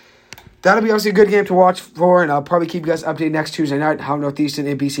 So that'll be obviously a good game to watch for, and I'll probably keep you guys updated next Tuesday night how Northeastern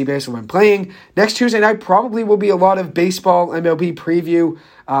and BC baseball have been playing. Next Tuesday night probably will be a lot of baseball MLB preview,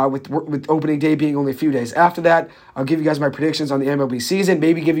 with opening day being only a few days after that. I'll give you guys my predictions on the MLB season,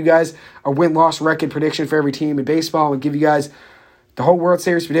 maybe give you guys a win-loss record prediction for every team in baseball, and give you guys the whole World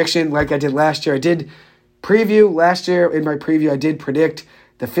Series prediction like I did last year. I did preview last year. In my preview, I did predict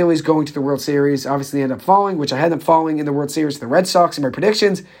the Phillies going to the World Series. Obviously, they ended up falling, which I had them falling in the World Series to the Red Sox in my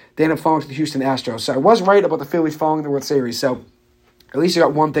predictions. They ended up falling to the Houston Astros. So I was right about the Phillies falling in the World Series. So at least I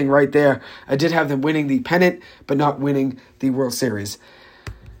got one thing right there. I did have them winning the pennant, but not winning the World Series.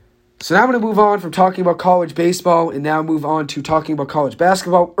 So now I'm going to move on from talking about college baseball and now move on to talking about college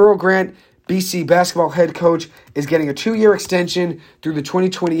basketball. Earl Grant, BC basketball head coach, is getting a 2-year extension through the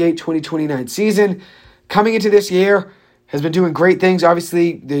 2028-2029 season. Coming into this year, has been doing great things.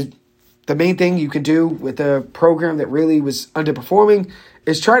 Obviously, the main thing you can do with a program that really was underperforming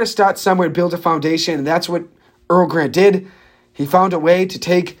is try to start somewhere and build a foundation, and that's what Earl Grant did. He found a way to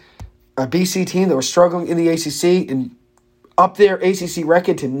take a BC team that was struggling in the ACC and up their ACC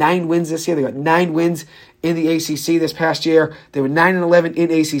record to 9 wins this year. They got 9 wins in the ACC this past year. They were 9-11 in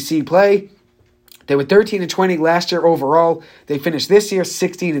ACC play. They were 13-20 last year overall. They finished this year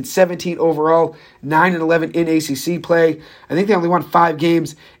 16-17 overall, 9-11 in ACC play. I think they only won 5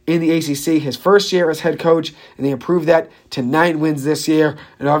 games in the ACC his first year as head coach, and they improved that to 9 wins this year.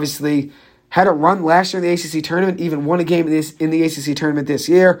 And obviously had a run last year in the ACC tournament, even won a game in the ACC tournament this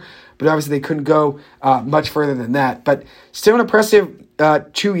year, but obviously they couldn't go much further than that. But still an impressive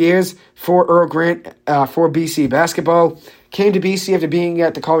 2 years for Earl Grant for BC basketball. Came to BC after being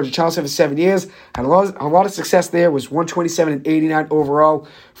at the College of Charleston for 7 years. Had a lot of success there. Was 127-89 overall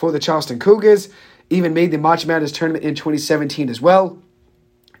for the Charleston Cougars. Even made the March Madness tournament in 2017 as well.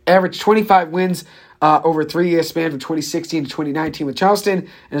 Averaged 25 wins over a 3-year span from 2016 to 2019 with Charleston,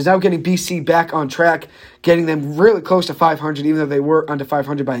 and is now getting BC back on track, getting them really close to 500, even though they were under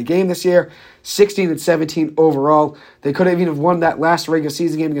 500 by a game this year. 16-17 overall. They could have even won that last regular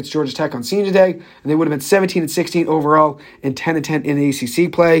season game against Georgia Tech on Senior Day, and they would have been 17-16 overall and 10-10 in the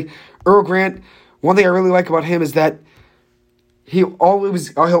ACC play. Earl Grant, one thing I really like about him is that he'll always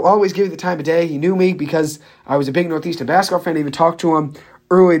give you the time of day. He knew me because I was a big Northeastern basketball fan. I even talked to him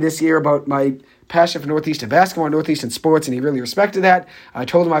early this year about my passion for Northeastern basketball and Northeastern sports, and he really respected that. I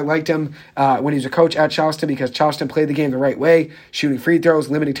told him I liked him when he was a coach at Charleston because Charleston played the game the right way, shooting free throws,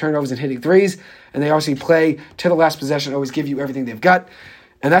 limiting turnovers, and hitting threes. And they obviously play to the last possession, always give you everything they've got.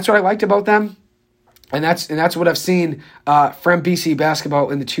 And that's what I liked about them. And that's what I've seen from BC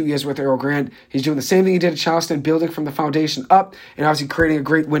basketball in the 2 years with Earl Grant. He's doing the same thing he did at Charleston, building from the foundation up, and obviously creating a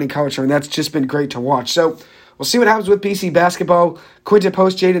great winning culture, and that's just been great to watch. So we'll see what happens with BC basketball. Quinton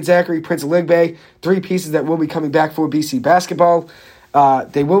Post, Jaden Zachary, Prince Aligbe, 3 pieces that will be coming back for BC basketball.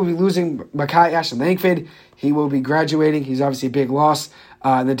 They will be losing Makai Ashton Langford. He will be graduating. He's obviously a big loss.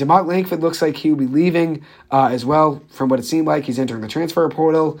 And then DeMont Langford looks like he will be leaving as well, from what it seemed like. He's entering the transfer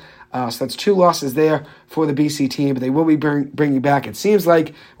portal. So that's 2 losses there for the BC team, but they will be bringing back, it seems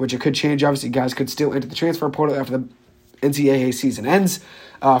like, which it could change. Obviously, guys could still enter the transfer portal after the NCAA season ends.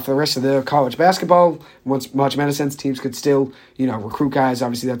 For the rest of the college basketball, once March Madness ends, teams could still, recruit guys.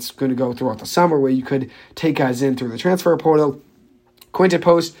 Obviously, that's going to go throughout the summer where you could take guys in through the transfer portal. Quinton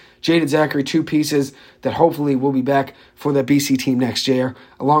Post, Jaden Zachary, 2 pieces that hopefully will be back for the BC team next year,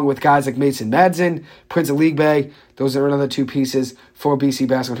 along with guys like Mason Madsen, Prince Aligbe. Those are another 2 pieces for BC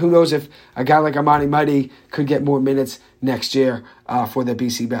basketball. Who knows if a guy like Armani Mighty could get more minutes next year for the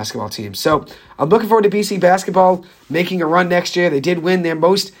BC basketball team. So I'm looking forward to BC basketball making a run next year. They did win their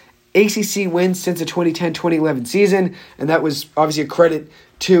most ACC wins since the 2010-2011 season, and that was obviously a credit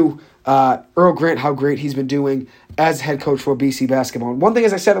to Earl Grant, how great he's been doing as head coach for BC basketball. And one thing,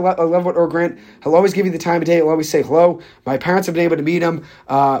 as I said, I love what Earl Grant, he'll always give you the time of day. He'll always say hello. My parents have been able to meet him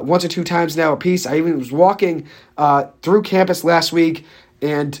 1 or 2 times now apiece. I even was walking through campus last week,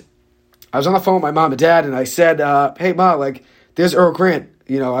 and I was on the phone with my mom and dad, and I said, hey, Ma, there's Earl Grant.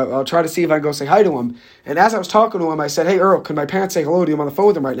 I'll try to see if I can go say hi to him. And as I was talking to him, I said, hey, Earl, can my parents say hello to you? I'm on the phone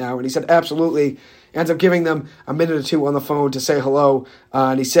with him right now. And he said, absolutely. Ends up giving them a minute or 2 on the phone to say hello.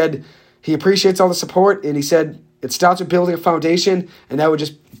 And he said he appreciates all the support, and he said it starts with building a foundation, and now we're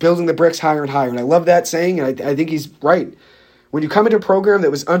just building the bricks higher and higher. And I love that saying, and I think he's right. When you come into a program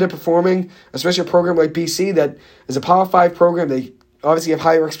that was underperforming, especially a program like BC that is a Power 5 program, they obviously have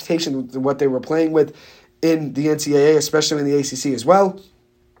higher expectations than what they were playing with in the NCAA, especially in the ACC as well.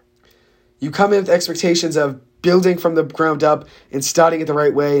 You come in with expectations of building from the ground up and starting it the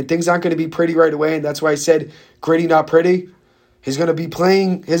right way, and things aren't going to be pretty right away, and that's why I said gritty, not pretty. He's going to be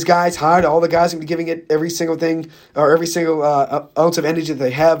playing his guys hard. All the guys are going to be giving it every single thing, or every single ounce of energy that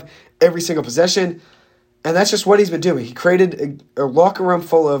they have, every single possession. And that's just what he's been doing. He created a locker room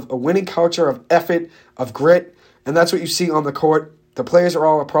full of a winning culture, of effort, of grit, and that's what you see on the court. The players are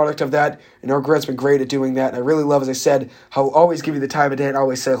all a product of that, and Earl Grant's been great at doing that. And I really love, as I said, how he'll always give you the time of day and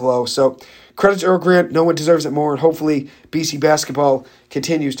always say hello. So credit to Earl Grant. No one deserves it more, and hopefully BC basketball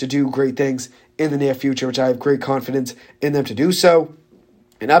continues to do great things in the near future, which I have great confidence in them to do so.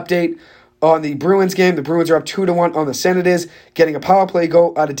 An update on the Bruins game. The Bruins are up 2-1 on the Senators, getting a power play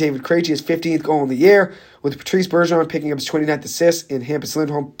goal out of David Krejci, his 15th goal in the year, with Patrice Bergeron picking up his 29th assist and Hampus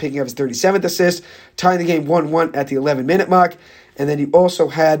Lindholm picking up his 37th assist, tying the game 1-1 at the 11-minute mark. And then you also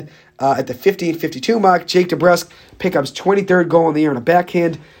had, at the 15:52 mark, Jake DeBrusk pick up his 23rd goal in the year on a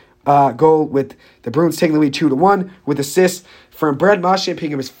backhand goal, with the Bruins taking the lead 2-1, with assists from Brad Marchand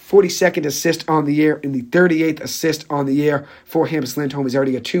picking up his 42nd assist on the year and the 38th assist on the year for Hampus Lindholm. He's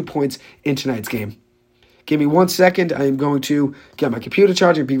already got 2 points in tonight's game. Give me 1 second. I am going to get my computer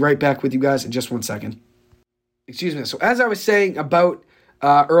charged and be right back with you guys in just 1 second. Excuse me. So as I was saying about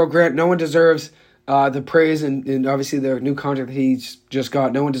Earl Grant, no one deserves the praise and obviously the new contract that he's just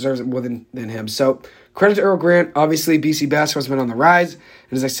got. No one deserves it more than him. So credit to Earl Grant. Obviously, BC basketball has been on the rise.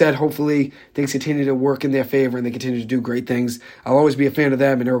 And as I said, hopefully things continue to work in their favor and they continue to do great things. I'll always be a fan of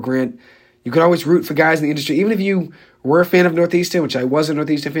them and Earl Grant. You can always root for guys in the industry. Even if you were a fan of Northeastern, which I was a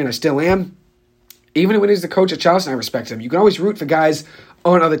Northeastern fan, I still am. Even when he was the coach at Charleston, I respect him. You can always root for guys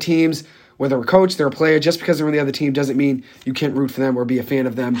on other teams. Whether they're a coach, they're a player, just because they're on the other team doesn't mean you can't root for them or be a fan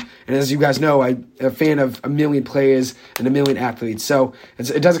of them. And as you guys know, I'm a fan of a million players and a million athletes. So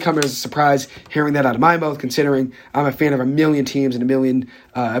it doesn't come as a surprise hearing that out of my mouth, considering I'm a fan of a million teams and a million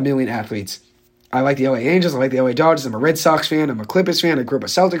athletes. I like the LA Angels. I like the LA Dodgers. I'm a Red Sox fan. I'm a Clippers fan. I grew up a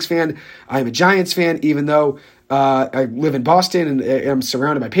Celtics fan. I'm a Giants fan, even though I live in Boston and I'm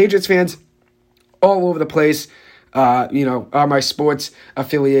surrounded by Patriots fans all over the place. Are my sports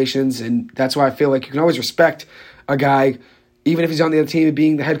affiliations, and that's why I feel like you can always respect a guy, even if he's on the other team,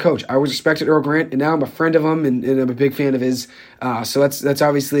 being the head coach. I always respected Earl Grant, and now I'm a friend of him, and I'm a big fan of his. So that's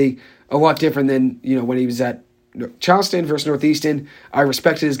obviously a lot different than when he was at Charleston versus Northeastern, I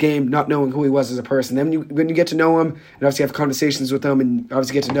respected his game, not knowing who he was as a person. Then when you get to know him and obviously have conversations with him and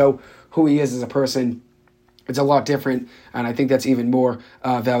obviously get to know who he is as a person, it's a lot different, and I think that's even more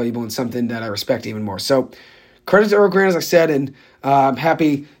valuable and something that I respect even more. So credit to Earl Grant, as I said, and I'm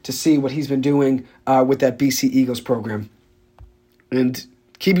happy to see what he's been doing with that BC Eagles program. And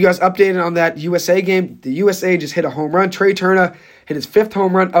keep you guys updated on that USA game. The USA just hit a home run. Trey Turner hit his 5th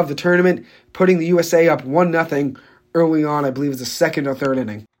home run of the tournament, putting the USA up 1-0 early on. I believe it was the 2nd or 3rd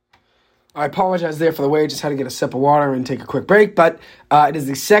inning. I apologize there for the wait. Just had to get a sip of water and take a quick break. But it is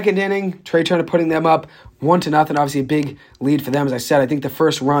the 2nd inning. Trey Turner putting them up 1-0. Obviously a big lead for them. As I said, I think the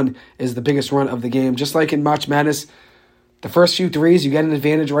first run is the biggest run of the game. Just like in March Madness, the first few threes, you get an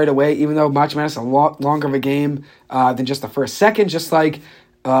advantage right away, even though March Madness is a lot longer of a game than just the first second. Just like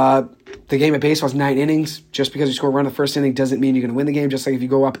the game of baseball is 9 innings. Just because you score a run in the first inning doesn't mean you're going to win the game. Just like if you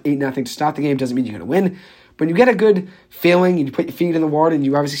go up 8-0 to start the game doesn't mean you're going to win. When you get a good feeling and you put your feet in the water and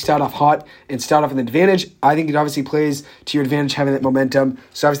you obviously start off hot and start off with an advantage, I think it obviously plays to your advantage having that momentum.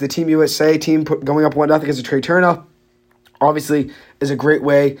 So obviously the Team USA team going up 1-0 against Trey Turner obviously is a great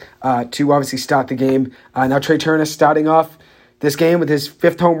way to obviously start the game. Now Trey Turner starting off this game with his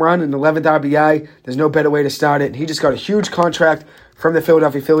 5th home run and 11th RBI. There's no better way to start it. He just got a huge contract from the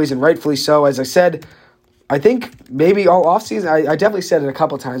Philadelphia Phillies, and rightfully so. As I said, I think maybe all offseason, I definitely said it a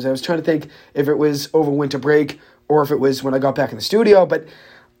couple times. I was trying to think if it was over winter break or if it was when I got back in the studio, but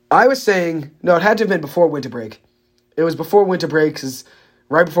I was saying, no, it had to have been before winter break. It was before winter break, because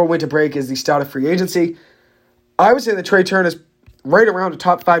right before winter break is the start of free agency. I was saying that Trey Turner's right around a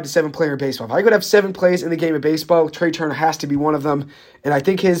top 5 to 7 player in baseball. If I could have 7 plays in the game of baseball, Trey Turner has to be one of them. And I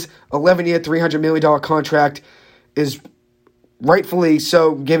think his 11-year, $300 million contract is rightfully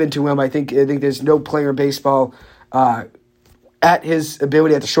so given to him. I think there's no player in baseball at his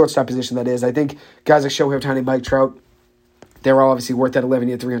ability at the shortstop position, that is. I think guys like Shohei Ohtani, Mike Trout, they're all obviously worth that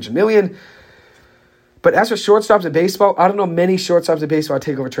 11-year, $300 million. But as for shortstops in baseball, I don't know many shortstops in baseball I'd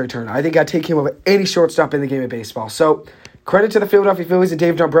take over Trey Turner. I think I'd take him over any shortstop in the game of baseball. So credit to the Philadelphia Phillies and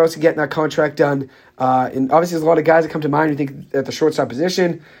Dave Dombrowski getting that contract done. And obviously there's a lot of guys that come to mind. You think at the shortstop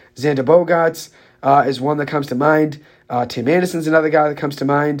position, Xander Bogaerts is one that comes to mind. Tim Anderson's another guy that comes to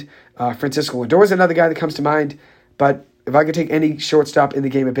mind. Francisco Lindor is another guy that comes to mind. But if I could take any shortstop in the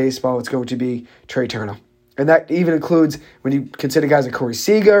game of baseball, it's going to be Trey Turner. And that even includes when you consider guys like Corey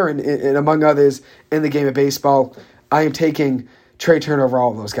Seager and among others in the game of baseball. I am taking Trey Turner over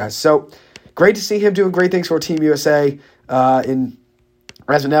all of those guys. So great to see him doing great things for Team USA. And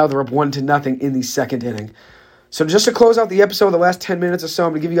as of now, they're up 1-0 in the 2nd inning. So just to close out the episode, the last 10 minutes or so,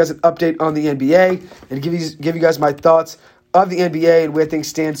 I'm going to give you guys an update on the NBA and give you guys my thoughts of the NBA and where things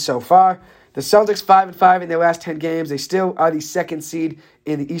stand so far. The Celtics 5-5 in their last 10 games. They still are the 2nd seed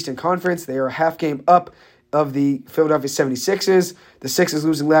in the Eastern Conference. They are a half game up of the Philadelphia 76ers. The Sixers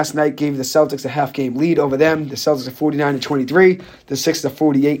losing last night gave the Celtics a half game lead over them. The Celtics are 49-23. The Sixers are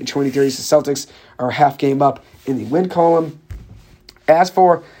 48-23. So the Celtics are a half game up in the win column. As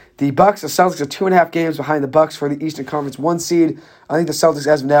for the Bucks, the Celtics are 2.5 games behind the Bucks for the Eastern Conference 1 seed. I think the Celtics,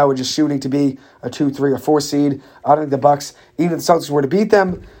 as of now, are just shooting to be a 2, 3, or 4 seed. I don't think the Bucks, even if the Celtics were to beat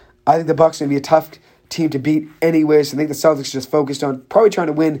them, I think the Bucks are going to be a tough team to beat anyway. So I think the Celtics are just focused on probably trying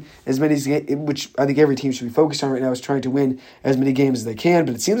to win as many games, which I think every team should be focused on right now, is trying to win as many games as they can.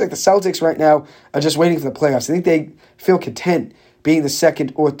 But it seems like the Celtics right now are just waiting for the playoffs. I think they feel content being the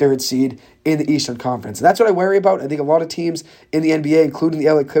 2nd or 3rd seed in the Eastern Conference. And that's what I worry about. I think a lot of teams in the NBA, including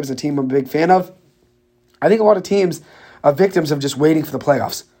the LA Clippers, a team I'm a big fan of, I think a lot of teams are victims of just waiting for the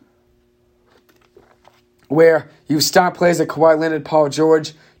playoffs, where you start players like Kawhi Leonard, Paul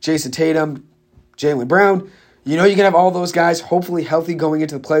George, Jason Tatum, Jaylen Brown. You know you can have all those guys hopefully healthy going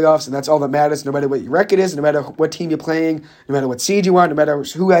into the playoffs, and that's all that matters, no matter what your record is, no matter what team you're playing, no matter what seed you are, no matter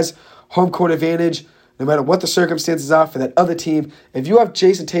who has home court advantage, no matter what the circumstances are for that other team. If you have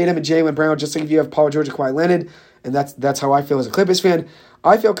Jason Tatum and Jaylen Brown, just like if you have Paul George and Kawhi Leonard, and that's how I feel as a Clippers fan,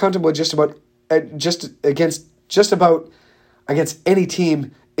 I feel comfortable against any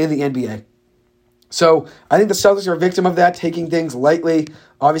team in the NBA. So I think the Celtics are a victim of that, taking things lightly,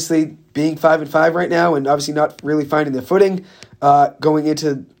 obviously being 5-5 right now, and obviously not really finding their footing going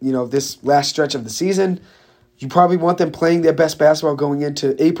into this last stretch of the season. You probably want them playing their best basketball going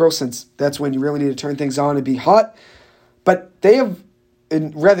into April, since that's when you really need to turn things on and be hot. But they have a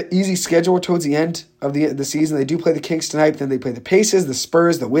rather easy schedule towards the end of the season. They do play the Kings tonight, then they play the Pacers, the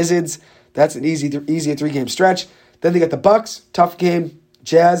Spurs, the Wizards. That's an easier 3-game stretch. Then they got the Bucks, tough game,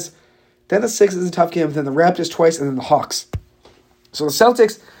 Jazz. Then the Sixers is a tough game, then the Raptors twice, and then the Hawks. So the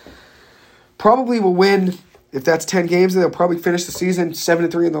Celtics probably will win, if that's 10 games, they'll probably finish the season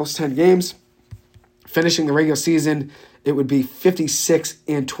 7-3 in those 10 games. finishing the regular season, it would be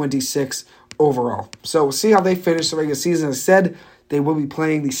 56-26 overall. So we'll see how they finish the regular season. As I said, they will be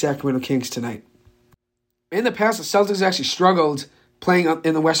playing the Sacramento Kings tonight. In the past, the Celtics actually struggled playing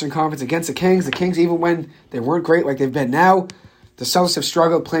in the Western Conference against the Kings. The Kings, even when they weren't great like they've been now, the Celtics have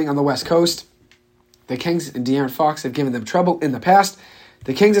struggled playing on the West Coast. The Kings and De'Aaron Fox have given them trouble in the past.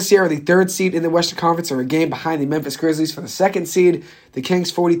 The Kings this year are the third seed in the Western Conference, are a game behind the Memphis Grizzlies for the second seed. The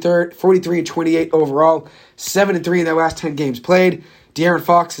Kings 43-28 overall, 7-3 in their last 10 games played. De'Aaron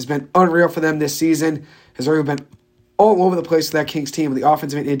Fox has been unreal for them this season. Has already been all over the place with that Kings team on the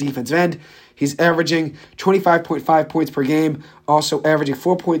offensive and defensive end. He's averaging 25.5 points per game, also averaging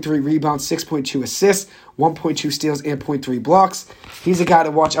 4.3 rebounds, 6.2 assists, 1.2 steals, and 0.3 blocks. He's a guy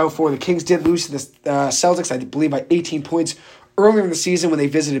to watch out for. The Kings did lose to the Celtics, I believe, by 18 points earlier in the season when they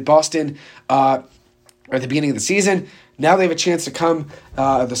visited Boston at the beginning of the season. Now they have a chance to come.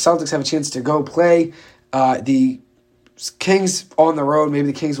 The Celtics have a chance to go play the Kings on the road. Maybe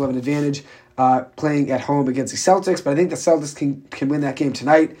the Kings will have an advantage playing at home against the Celtics, but I think the Celtics can win that game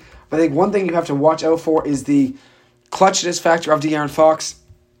tonight. But I think one thing you have to watch out for is the clutchness factor of De'Aaron Fox.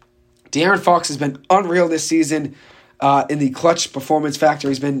 De'Aaron Fox has been unreal this season in the clutch performance factor.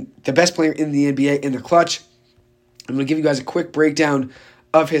 He's been the best player in the NBA in the clutch. I'm going to give you guys a quick breakdown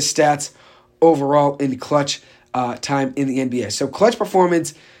of his stats overall in clutch time in the NBA. So clutch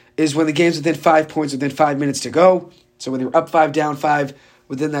performance is when the game's within 5 points within 5 minutes to go. So whether you're up 5, down 5,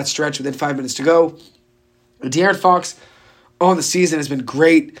 within that stretch within 5 minutes to go. De'Aaron Fox on the season has been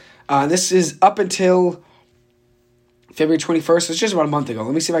great. This is up until February 21st. So it's just about a month ago.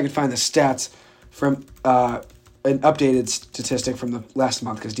 Let me see if I can find the stats from an updated statistic from the last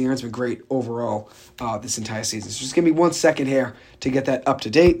month, because De'Aaron's been great overall this entire season. So just give me 1 second here to get that up to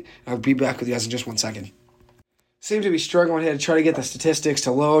date. I'll be back with you guys in just 1 second. Seem to be struggling here to try to get the statistics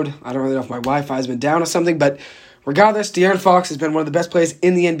to load. I don't really know if my Wi-Fi has been down or something, but regardless, De'Aaron Fox has been one of the best players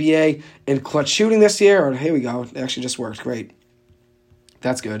in the NBA in clutch shooting this year. Or here we go. It actually just worked. Great.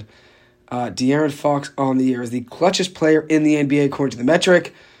 That's good. De'Aaron Fox on the year is the clutchest player in the NBA according to the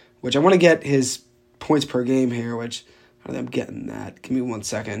metric, which I want to get his points per game here, which I'm getting that. Give me 1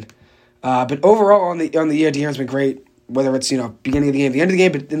 second. But overall on the year, De'Aaron's been great, whether it's beginning of the game, the end of the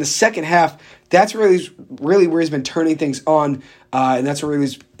game, but in the second half, that's really where he's been turning things on, and that's where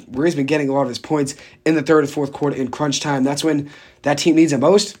he's been getting a lot of his points in the third and fourth quarter in crunch time. That's when that team needs him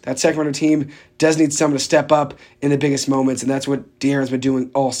most. That Sacramento team does need someone to step up in the biggest moments, and that's what De'Aaron's been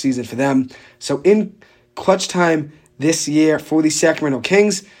doing all season for them. So in clutch time this year for the Sacramento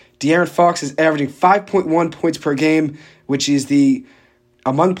Kings, De'Aaron Fox is averaging 5.1 points per game, which is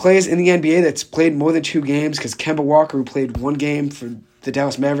among players in the NBA that's played more than 2 games, because Kemba Walker, who played 1 game for the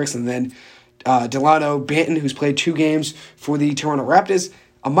Dallas Mavericks, and then Delano Banton, who's played 2 games for the Toronto Raptors.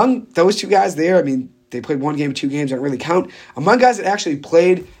 Among those 2 guys there, they played 1 game, 2 games, don't really count. Among guys that actually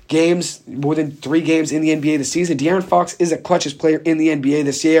played games, more than 3 games in the NBA this season, De'Aaron Fox is the clutchest player in the NBA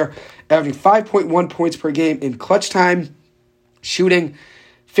this year, averaging 5.1 points per game in clutch time, shooting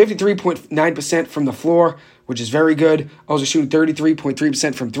 53.9% from the floor, which is very good. Also shooting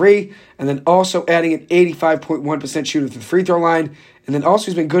 33.3% from 3, and then also adding an 85.1% shooting from the free throw line. And then also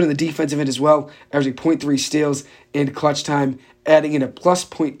he's been good in the defensive end as well, averaging 0.3 steals in clutch time, adding in a plus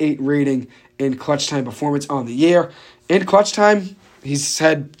 0.8 rating in clutch time performance on the year. In clutch time, he's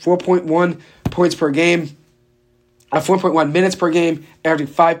had 4.1 points per game, 4.1 minutes per game,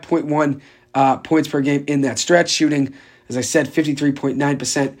 averaging 5.1 points per game in that stretch, shooting, as I said,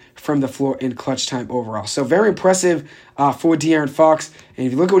 53.9% from the floor in clutch time overall. So very impressive for De'Aaron Fox. And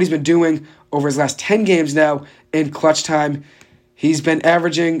if you look at what he's been doing over his last 10 games now in clutch time, he's been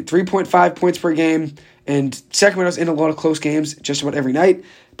averaging 3.5 points per game, and Sacramento's in a lot of close games just about every night.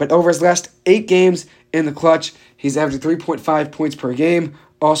 But over his last 8 games in the clutch, he's averaging 3.5 points per game,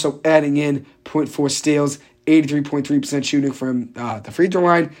 also adding in 0.4 steals, 83.3% shooting from the free throw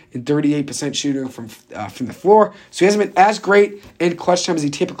line, and 38% shooting from the floor. So he hasn't been as great in clutch time as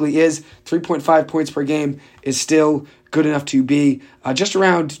he typically is. 3.5 points per game is still good enough to be just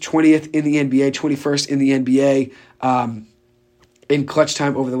around 20th in the NBA, 21st in the NBA in clutch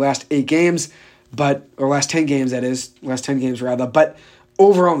time over the last 8 games, or last 10 games, that is. Last 10 games, rather. But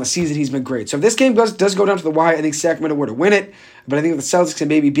overall in the season, he's been great. So if this game does go down to the wire, I think Sacramento were to win it. But I think if the Celtics can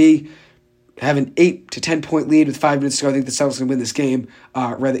maybe have an 8 to 10 point lead with 5 minutes to go, I think the Celtics can win this game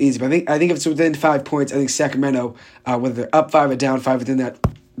rather easy. But I think if it's within 5 points, I think Sacramento, whether they're up 5 or down 5 within that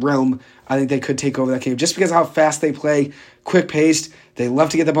realm, I think they could take over that game just because of how fast they play, quick-paced. They love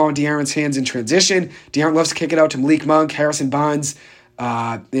to get the ball in De'Aaron's hands in transition. De'Aaron loves to kick it out to Malik Monk, Harrison Barnes,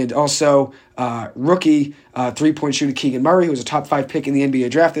 and also rookie 3-point shooter Keegan Murray, who was a top 5 pick in the NBA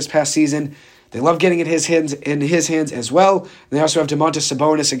draft this past season. They love getting in his hands as well. And they also have Domantas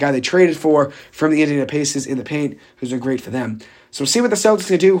Sabonis, a guy they traded for from the Indiana Pacers in the paint, who's been great for them. So we'll see what the Celtics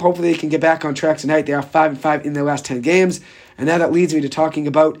can do. Hopefully they can get back on track tonight. They are 5-5 in their last 10 games. And now that leads me to talking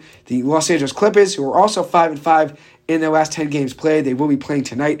about the Los Angeles Clippers, who are also 5-5 in their last 10 games played. They will be playing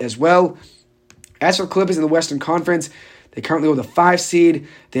tonight as well. As for the Clippers in the Western Conference, they currently hold the 5 seed.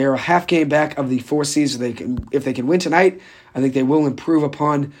 They are a half game back of the 4 seed, so if they can win tonight, I think they will improve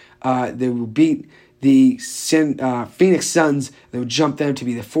upon. They will beat the Phoenix Suns. They will jump them to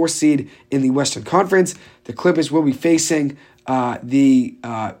be the 4th seed in the Western Conference. The Clippers will be facing the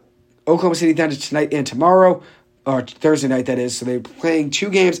Oklahoma City Thunder tonight and tomorrow, or Thursday night, that is. So they're playing 2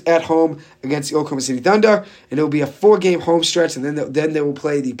 games at home against the Oklahoma City Thunder, and it will be a 4-game home stretch, and then they will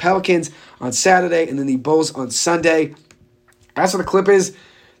play the Pelicans on Saturday and then the Bulls on Sunday. As for the Clippers,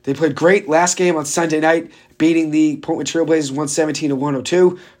 they played great last game on Sunday night, beating the Portland Trail Blazers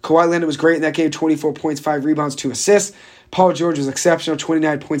 117-102. Kawhi Leonard was great in that game, 24 points, 5 rebounds, 2 assists. Paul George was exceptional,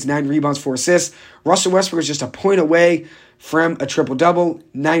 29 points, 9 rebounds, 4 assists. Russell Westbrook was just a point away from a triple-double,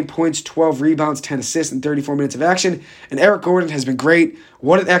 9 points, 12 rebounds, 10 assists, and 34 minutes of action. And Eric Gordon has been great.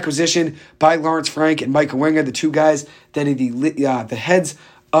 What an acquisition by Lawrence Frank and Michael Winger, the 2 guys that are the heads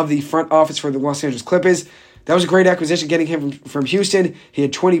of the front office for the Los Angeles Clippers. That was a great acquisition, getting him from Houston. He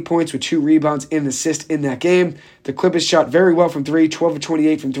had 20 points with 2 rebounds and an assist in that game. The Clippers shot very well from 3, 12 of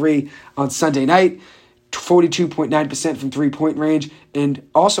 28 from 3 on Sunday night, 42.9% from three-point range, and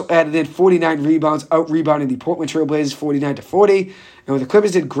also added in 49 rebounds, out-rebounding the Portland Trail Blazers 49-40. And what the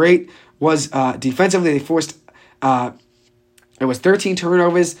Clippers did great was defensively they forced it was 13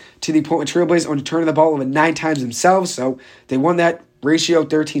 turnovers to the Portland Trail Blazers, only turning the ball over 9 times themselves, so they won that ratio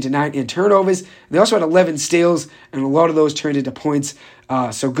 13-9 in turnovers. And they also had 11 steals, and a lot of those turned into points.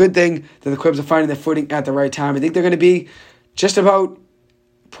 So good thing that the Clippers are finding their footing at the right time. I think they're going to be just about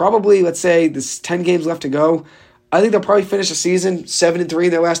probably, let's say, there's 10 games left to go. I think they'll probably finish the season 7-3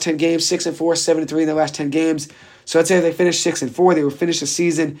 in their last 10 games, 6-4, 7-3 in their last 10 games. So I'd say if they finish 6-4, they will finish the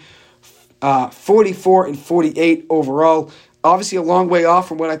season 44-48 overall. Obviously, a long way off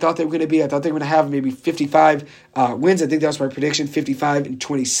from what I thought they were going to be. I thought they were going to have maybe 55 wins. I think that was my prediction,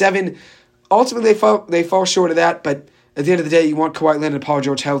 55-27. Ultimately, they fall short of that, but at the end of the day, you want Kawhi Leonard and Paul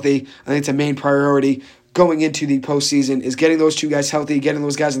George healthy. I think it's a main priority going into the postseason is getting those 2 guys healthy, getting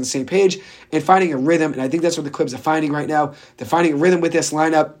those guys on the same page, and finding a rhythm. And I think that's what the Clippers are finding right now. They're finding a rhythm with this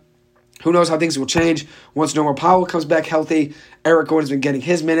lineup. Who knows how things will change once Norman Powell comes back healthy. Eric Gordon's been getting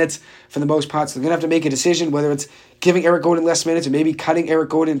his minutes for the most part, so they're going to have to make a decision whether it's giving Eric Gordon less minutes or maybe cutting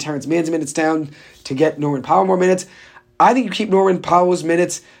Eric Gordon and Terrence Mann's minutes down to get Norman Powell more minutes. I think you keep Norman Powell's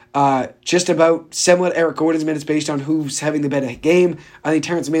minutes just about similar to Eric Gordon's minutes based on who's having the better game. I think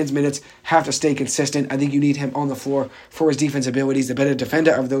Terrence Mann's minutes have to stay consistent. I think you need him on the floor for his defense abilities, the better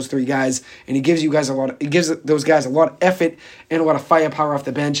defender of those 3 guys, and he gives those guys a lot of effort and a lot of firepower off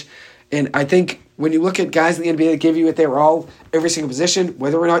the bench. And I think when you look at guys in the NBA that give you it their all, every single position,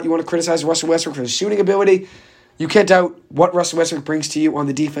 whether or not you want to criticize Russell Westbrook for his shooting ability, you can't doubt what Russell Westbrook brings to you on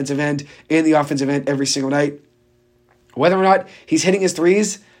the defensive end and the offensive end every single night. Whether or not he's hitting his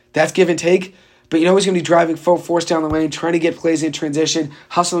threes, that's give and take. But you know he's going to be driving full force down the lane, trying to get plays in transition,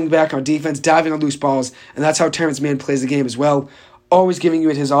 hustling back on defense, diving on loose balls, and that's how Terrence Mann plays the game as well. Always giving you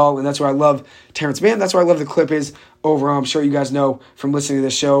it his all, and that's why I love Terrence Mann. That's why I love the Clippers overall. I'm sure you guys know from listening to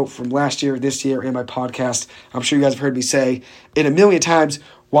this show from last year, this year, and my podcast. I'm sure you guys have heard me say it a million times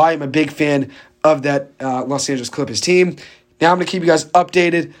why I'm a big fan of that Los Angeles Clippers team. Now I'm going to keep you guys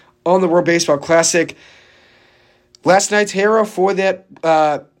updated on the World Baseball Classic. Last night's hero for that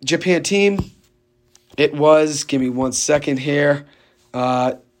Japan team, it was, give me 1 second here,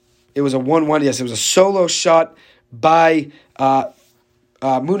 it was a 1-1. Yes, it was a solo shot by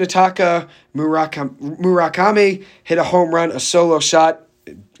Munetaka Murakami, hit a home run, a solo shot.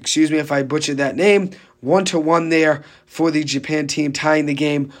 Excuse me if I butchered that name. 1-1 there for the Japan team, tying the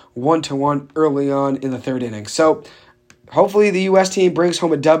game 1-1 early on in the 3rd inning. So hopefully the U.S. team brings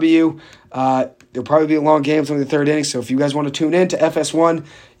home a W. There'll probably be a long game from the 3rd inning, so if you guys want to tune in to FS1,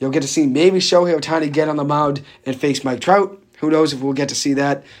 you'll get to see maybe Shohei Ohtani get on the mound and face Mike Trout. Who knows if we'll get to see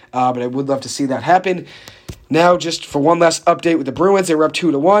that, but I would love to see that happen. Now, just for one last update with the Bruins, they were up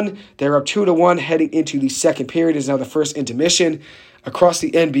 2-1. They're up 2-1 heading into the second period. It's now the first intermission. Across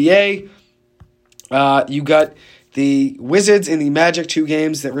the NBA, you got the Wizards and the Magic, 2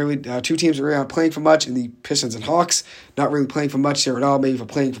 games that really, 2 teams that really aren't playing for much, and the Pistons and Hawks not really playing for much there at all, maybe for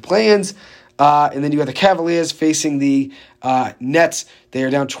playing for play-ins. And then you got the Cavaliers facing the Nets. They are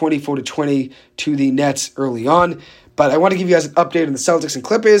down 24-20 to the Nets early on. But I want to give you guys an update on the Celtics and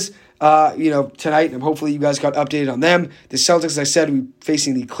Clippers, tonight, and hopefully you guys got updated on them. The Celtics, as I said, will be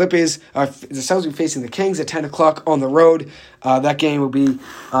facing the Clippers. The Celtics will be facing the Kings at 10 o'clock on the road. That game will be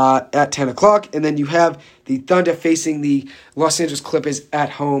at 10 o'clock. And then you have the Thunder facing the Los Angeles Clippers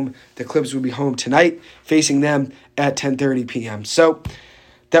at home. The Clippers will be home tonight, facing them at 10:30 p.m. So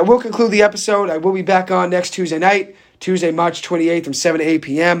that will conclude the episode. I will be back on next Tuesday night, Tuesday, March 28th from 7 to 8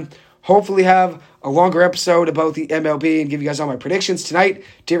 p.m. Hopefully have a longer episode about the MLB and give you guys all my predictions tonight.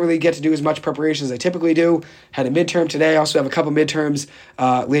 Didn't really get to do as much preparation as I typically do. Had a midterm today. Also have a couple midterms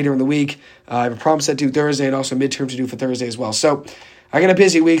later in the week. I have a problem set to do Thursday and also a midterm to do for Thursday as well. So I got a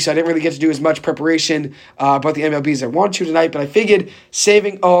busy week, so I didn't really get to do as much preparation about the MLB as I wanted to tonight, but I figured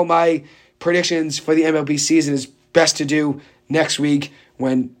saving all my predictions for the MLB season is best to do next week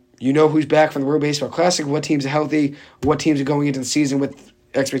when you know who's back from the World Baseball Classic, what teams are healthy, what teams are going into the season with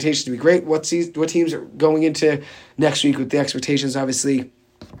expectations to be great, what teams are going into next week with the expectations, obviously,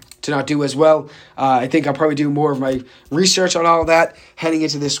 to not do as well. I think I'll probably do more of my research on all of that heading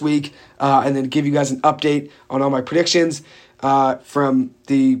into this week and then give you guys an update on all my predictions from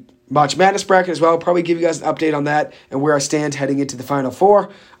the March Madness bracket as well. Probably give you guys an update on that and where I stand heading into the Final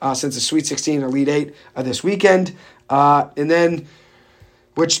Four since the Sweet 16 and Elite 8 are this weekend. And then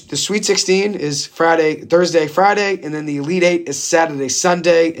which the Sweet 16 is Thursday, Friday, and then the Elite 8 is Saturday,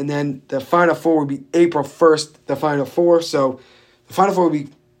 Sunday, and then the Final Four will be April 1st, the Final Four. So the Final Four will be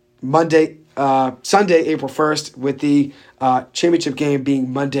Sunday, April 1st, with the championship game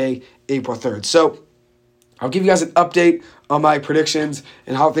being Monday, April 3rd. So I'll give you guys an update on my predictions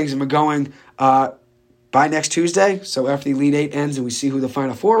and how things have been going by next Tuesday, so after the Elite 8 ends and we see who the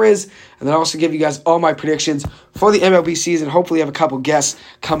Final Four is. And then I'll also give you guys all my predictions for the MLB season. Hopefully have a couple guests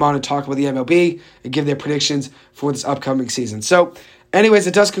come on and talk about the MLB and give their predictions for this upcoming season. So anyways,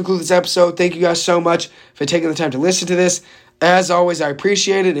 it does conclude this episode. Thank you guys so much for taking the time to listen to this. As always, I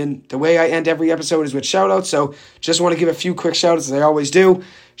appreciate it, and the way I end every episode is with shout-outs, so just want to give a few quick shout-outs as I always do.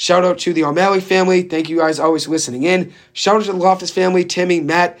 Shout-out to the O'Malley family. Thank you guys always for listening in. Shout-out to the Loftus family, Timmy,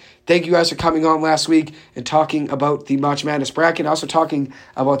 Matt. Thank you guys for coming on last week and talking about the March Madness bracket, also talking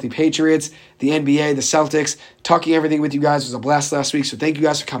about the Patriots, the NBA, the Celtics, talking everything with you guys. It was a blast last week, so thank you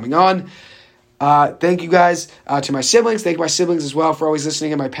guys for coming on. Thank you guys to my siblings. Thank my siblings as well for always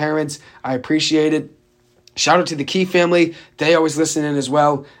listening, and my parents. I appreciate it. Shout out to the Key family. They always listen in as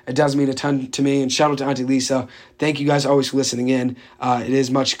well. It does mean a ton to me. And shout out to Auntie Lisa. Thank you guys always for listening in. It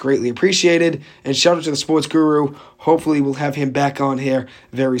is much greatly appreciated. And shout out to the Sports Guru. Hopefully we'll have him back on here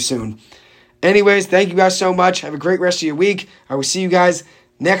very soon. Anyways, thank you guys so much. Have a great rest of your week. I will see you guys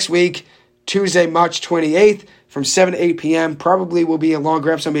next week, Tuesday, March 28th. From 7 to 8 p.m. Probably will be a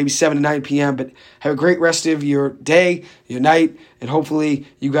longer episode, maybe 7 to 9 p.m. But have a great rest of your day, your night, and hopefully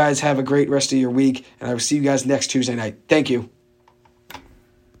you guys have a great rest of your week. And I will see you guys next Tuesday night. Thank you.